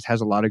 It just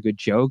has a lot of good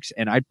jokes,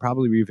 and I'd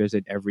probably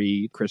revisit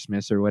every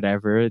Christmas or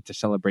whatever to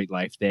celebrate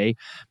Life Day.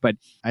 But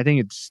I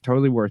think it's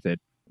totally worth it.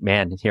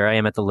 Man, here I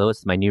am at the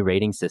lowest of my new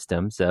rating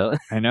system. So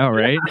I know,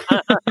 right?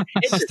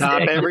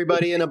 Stop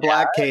everybody in a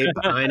black cape.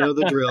 I know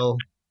the drill.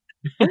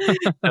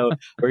 So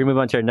we're gonna move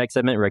on to our next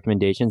segment,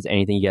 recommendations.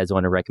 Anything you guys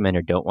want to recommend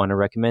or don't want to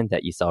recommend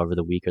that you saw over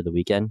the week or the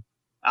weekend?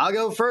 I'll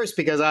go first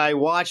because I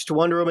watched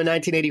Wonder Woman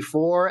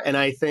 1984, and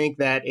I think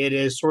that it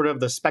is sort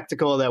of the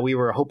spectacle that we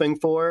were hoping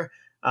for.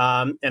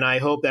 And I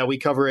hope that we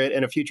cover it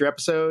in a future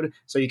episode.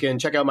 So you can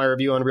check out my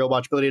review on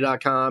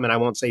RealWatchability.com, and I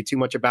won't say too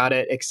much about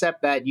it,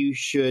 except that you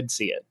should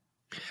see it.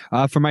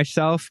 For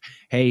myself,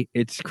 hey,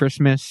 it's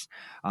Christmas.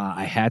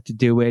 I had to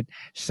do it.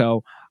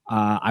 So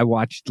I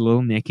watched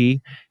Little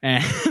Nicky. What?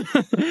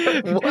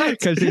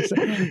 Is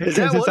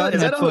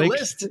that on the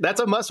list? That's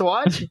a must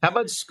watch? How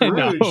about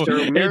Scrooge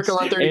or Miracle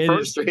on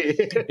 31st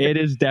Street? It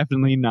is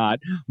definitely not.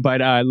 But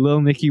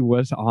Little Nicky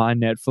was on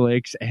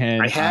Netflix,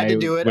 and I had to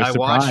do it. I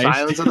watched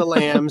Silence of the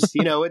Lambs.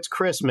 It's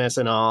Christmas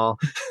and all.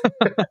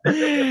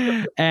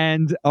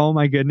 And oh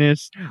my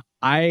goodness,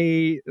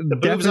 the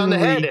boobs on the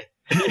head.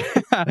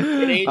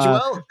 It aged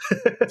well.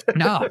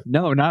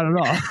 No, not at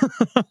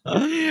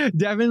all.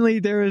 Definitely,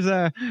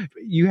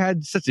 you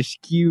had such a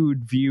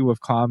skewed view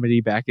of comedy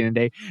back in the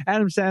day.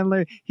 Adam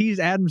Sandler, he's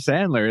Adam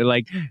Sandler.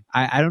 Like,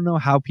 I don't know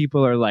how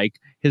people are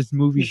like, his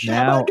movies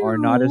now are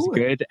not as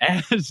good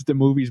as the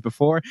movies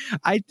before.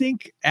 I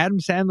think Adam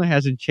Sandler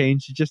hasn't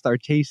changed. Just our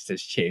taste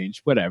has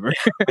changed. Whatever.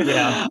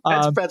 Yeah,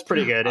 that's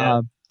pretty good.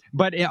 Yeah.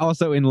 But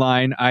also in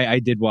line, I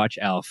did watch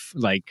Elf.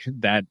 Like,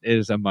 that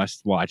is a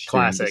must-watch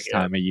during this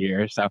time of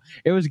year. So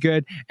it was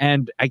good.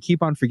 And I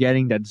keep on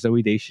forgetting that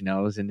Zooey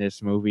Deschanel is in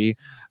this movie.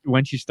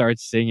 When she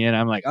starts singing,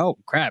 I'm like, oh,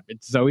 crap,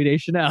 it's Zooey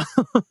Deschanel.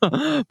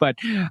 But,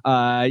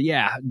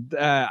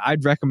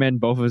 I'd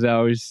recommend both of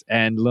those.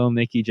 And Lil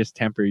Nicky, just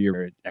temper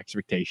your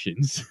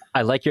expectations.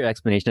 I like your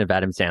explanation of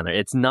Adam Sandler.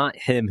 It's not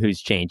him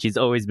who's changed. He's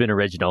always been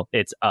original.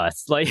 It's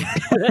us. Like,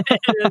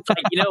 it's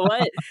like, you know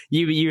what?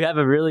 You have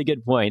a really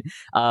good point.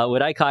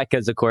 What I caught,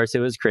 because of course it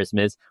was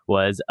Christmas,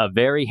 was a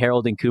very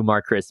Harold and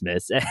Kumar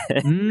Christmas.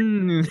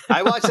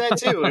 I watched that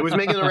too. It was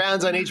making the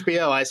rounds on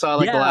HBO. I saw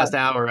the last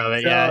hour of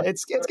it. So, yeah,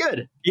 it's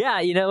good.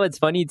 Yeah, it's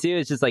funny too.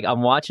 It's just like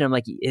I'm watching. I'm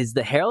like, is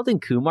the Harold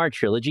and Kumar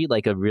trilogy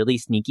like a really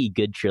sneaky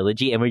good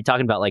trilogy? And we're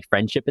talking about like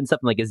friendship and stuff.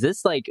 I'm like, is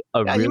this like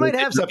a really you might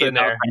have something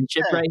there,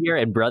 friendship right here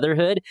and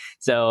brotherhood?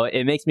 So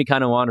it makes me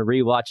kind of want to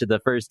rewatch the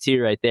first two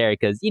right there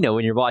because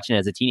when you're watching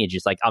as a teenager,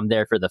 it's like I'm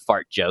there for the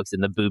fart jokes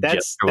and the boob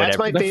jokes or whatever.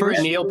 That's my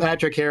favorite Neil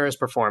Patrick Harris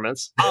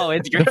performance. Oh,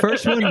 it's great. The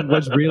first one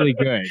was really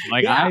good.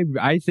 Like,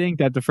 I think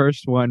that the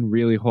first one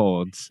really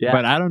holds. Yeah.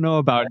 But I don't know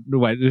about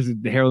what is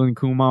Harold and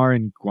Kumar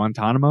and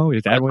Guantanamo.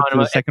 Is that what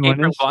the second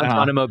one is?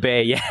 Guantanamo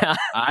Bay. Yeah.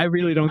 I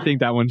really don't think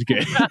that one's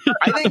good.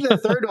 I think the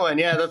third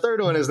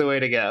one is the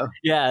way to go.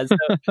 Yeah. So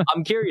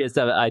I'm curious.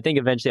 I think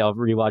eventually I'll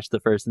rewatch the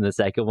first and the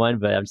second one.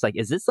 But I'm just like,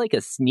 is this like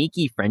a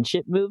sneaky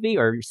friendship movie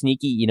or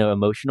sneaky,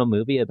 emotional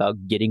movie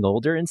about getting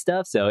older and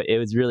stuff? So it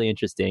was really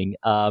interesting.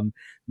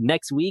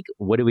 Next week,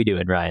 what are we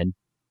doing, Ryan?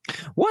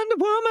 Wonder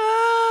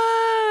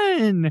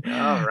Woman!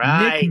 All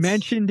right. Nick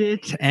mentioned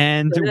it,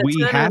 and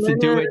we have to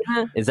do it.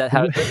 Is that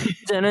how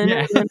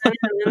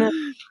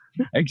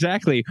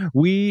Exactly.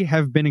 We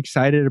have been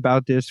excited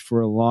about this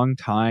for a long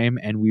time,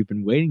 and we've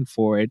been waiting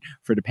for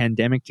the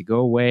pandemic to go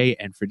away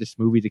and for this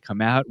movie to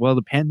come out. Well,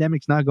 the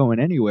pandemic's not going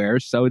anywhere,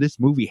 so this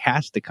movie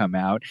has to come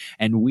out,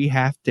 and we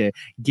have to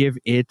give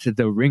it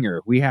the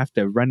ringer. We have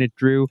to run it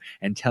through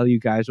and tell you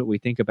guys what we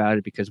think about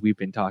it because we've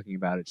been talking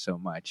about it so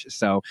much.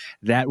 So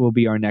that will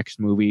be our next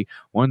movie,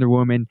 Wonder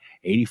Woman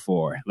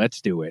 84.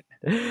 Let's do it.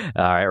 All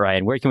right,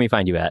 Ryan, where can we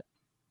find you at?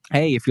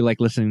 Hey, if you like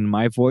listening to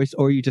my voice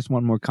or you just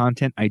want more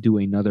content, I do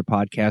another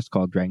podcast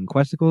called Dragon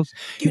Questicles.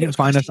 You can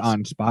find us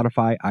on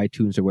Spotify,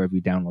 iTunes, or wherever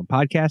you download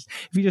podcasts.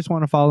 If you just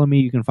want to follow me,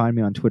 you can find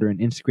me on Twitter and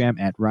Instagram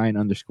at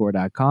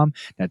Ryan_.com.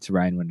 That's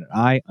Ryan with an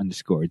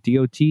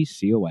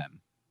I_DOTCOM.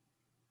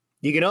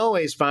 You can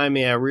always find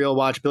me at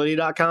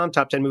RealWatchability.com,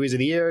 top 10 movies of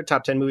the year,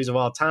 top 10 movies of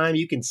all time.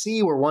 You can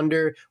see where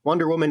Wonder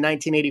Woman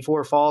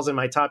 1984 falls in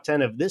my top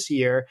 10 of this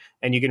year,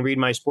 and you can read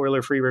my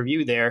spoiler-free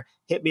review there.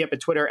 Hit me up at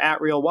Twitter at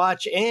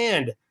RealWatch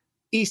and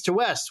East to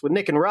West with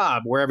Nick and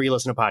Rob, wherever you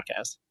listen to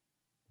podcasts.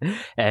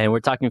 And we're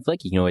Talking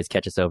Flick. You can always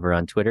catch us over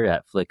on Twitter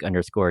at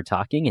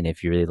 @Flick_talking. And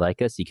if you really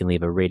like us, you can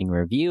leave a rating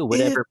or review,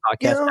 whatever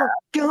podcast app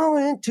You're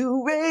going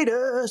to rate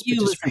us.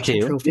 you listen to.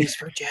 Trophies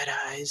for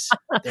Jedis.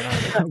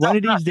 One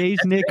of these days,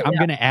 Nick, I'm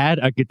going to add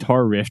a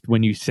guitar riff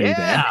when you say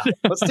Yeah, that.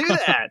 let's do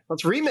that.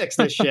 Let's remix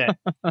this shit.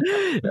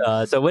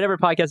 So whatever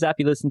podcast app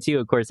you listen to,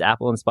 of course,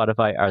 Apple and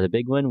Spotify are the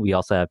big one. We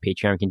also have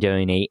Patreon. You can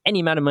donate any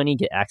amount of money,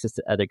 get access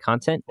to other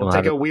content. We'll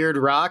take a weird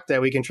rock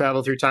that we can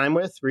travel through time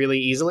with really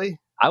easily.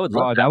 I would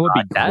love That would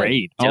be that.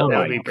 great. That Oh would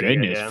my be pretty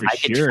good, goodness, yeah. for I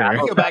could sure. travel. I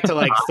can go back to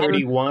like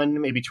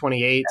 31, maybe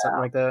 28, something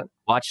like that.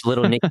 Watch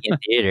Little Nicky in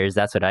theaters.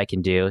 That's what I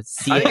can do.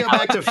 See, I can go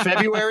back to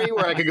February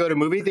where I could go to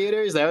movie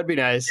theaters. That would be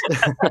nice.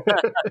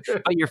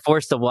 but you're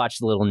forced to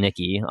watch Little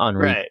Nicky on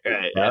right.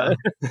 Yeah.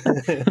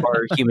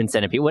 or Human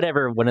Centipede,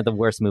 whatever. One of the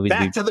worst movies.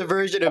 Back to the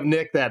version of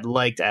Nick that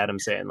liked Adam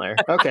Sandler.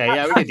 Okay,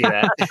 yeah, we could do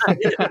that.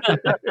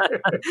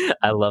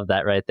 I love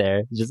that right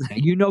there. Just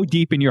You know,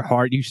 deep in your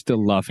heart, you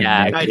still love him.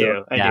 Yeah, Nick. I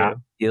do.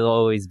 You'll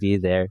always be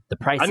there. The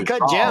price Uncut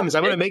is wrong. Gems.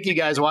 I'm going to make you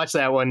guys watch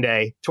that one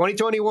day.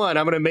 2021.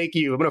 I'm going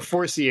to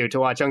force you to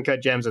watch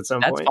Uncut Gems at some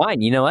That's point.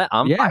 fine. You know what?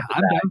 I'm Yeah, fine with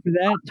I'm that. down for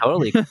that.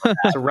 Totally. cool with It's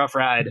that. a rough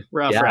ride.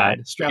 Yeah.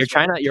 Ride.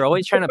 Stressful. You're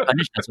always trying to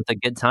punish us with a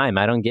good time.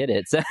 I don't get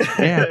it. So.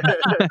 Yeah.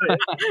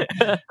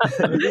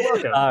 You're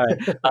welcome. All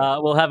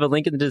right. We'll have a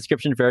link in the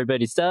description for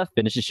everybody's stuff.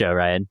 Finish the show,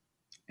 Ryan.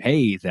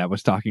 Hey, that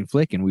was Talking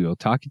Flick, and we will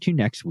talk at you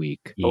next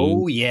week.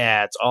 Oh,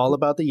 yeah. It's all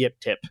about the yip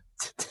tip.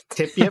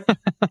 Tip yip?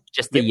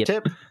 Just the Yip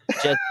tip?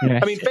 Just Yeah.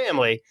 I mean,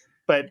 family,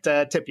 but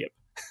tip yip.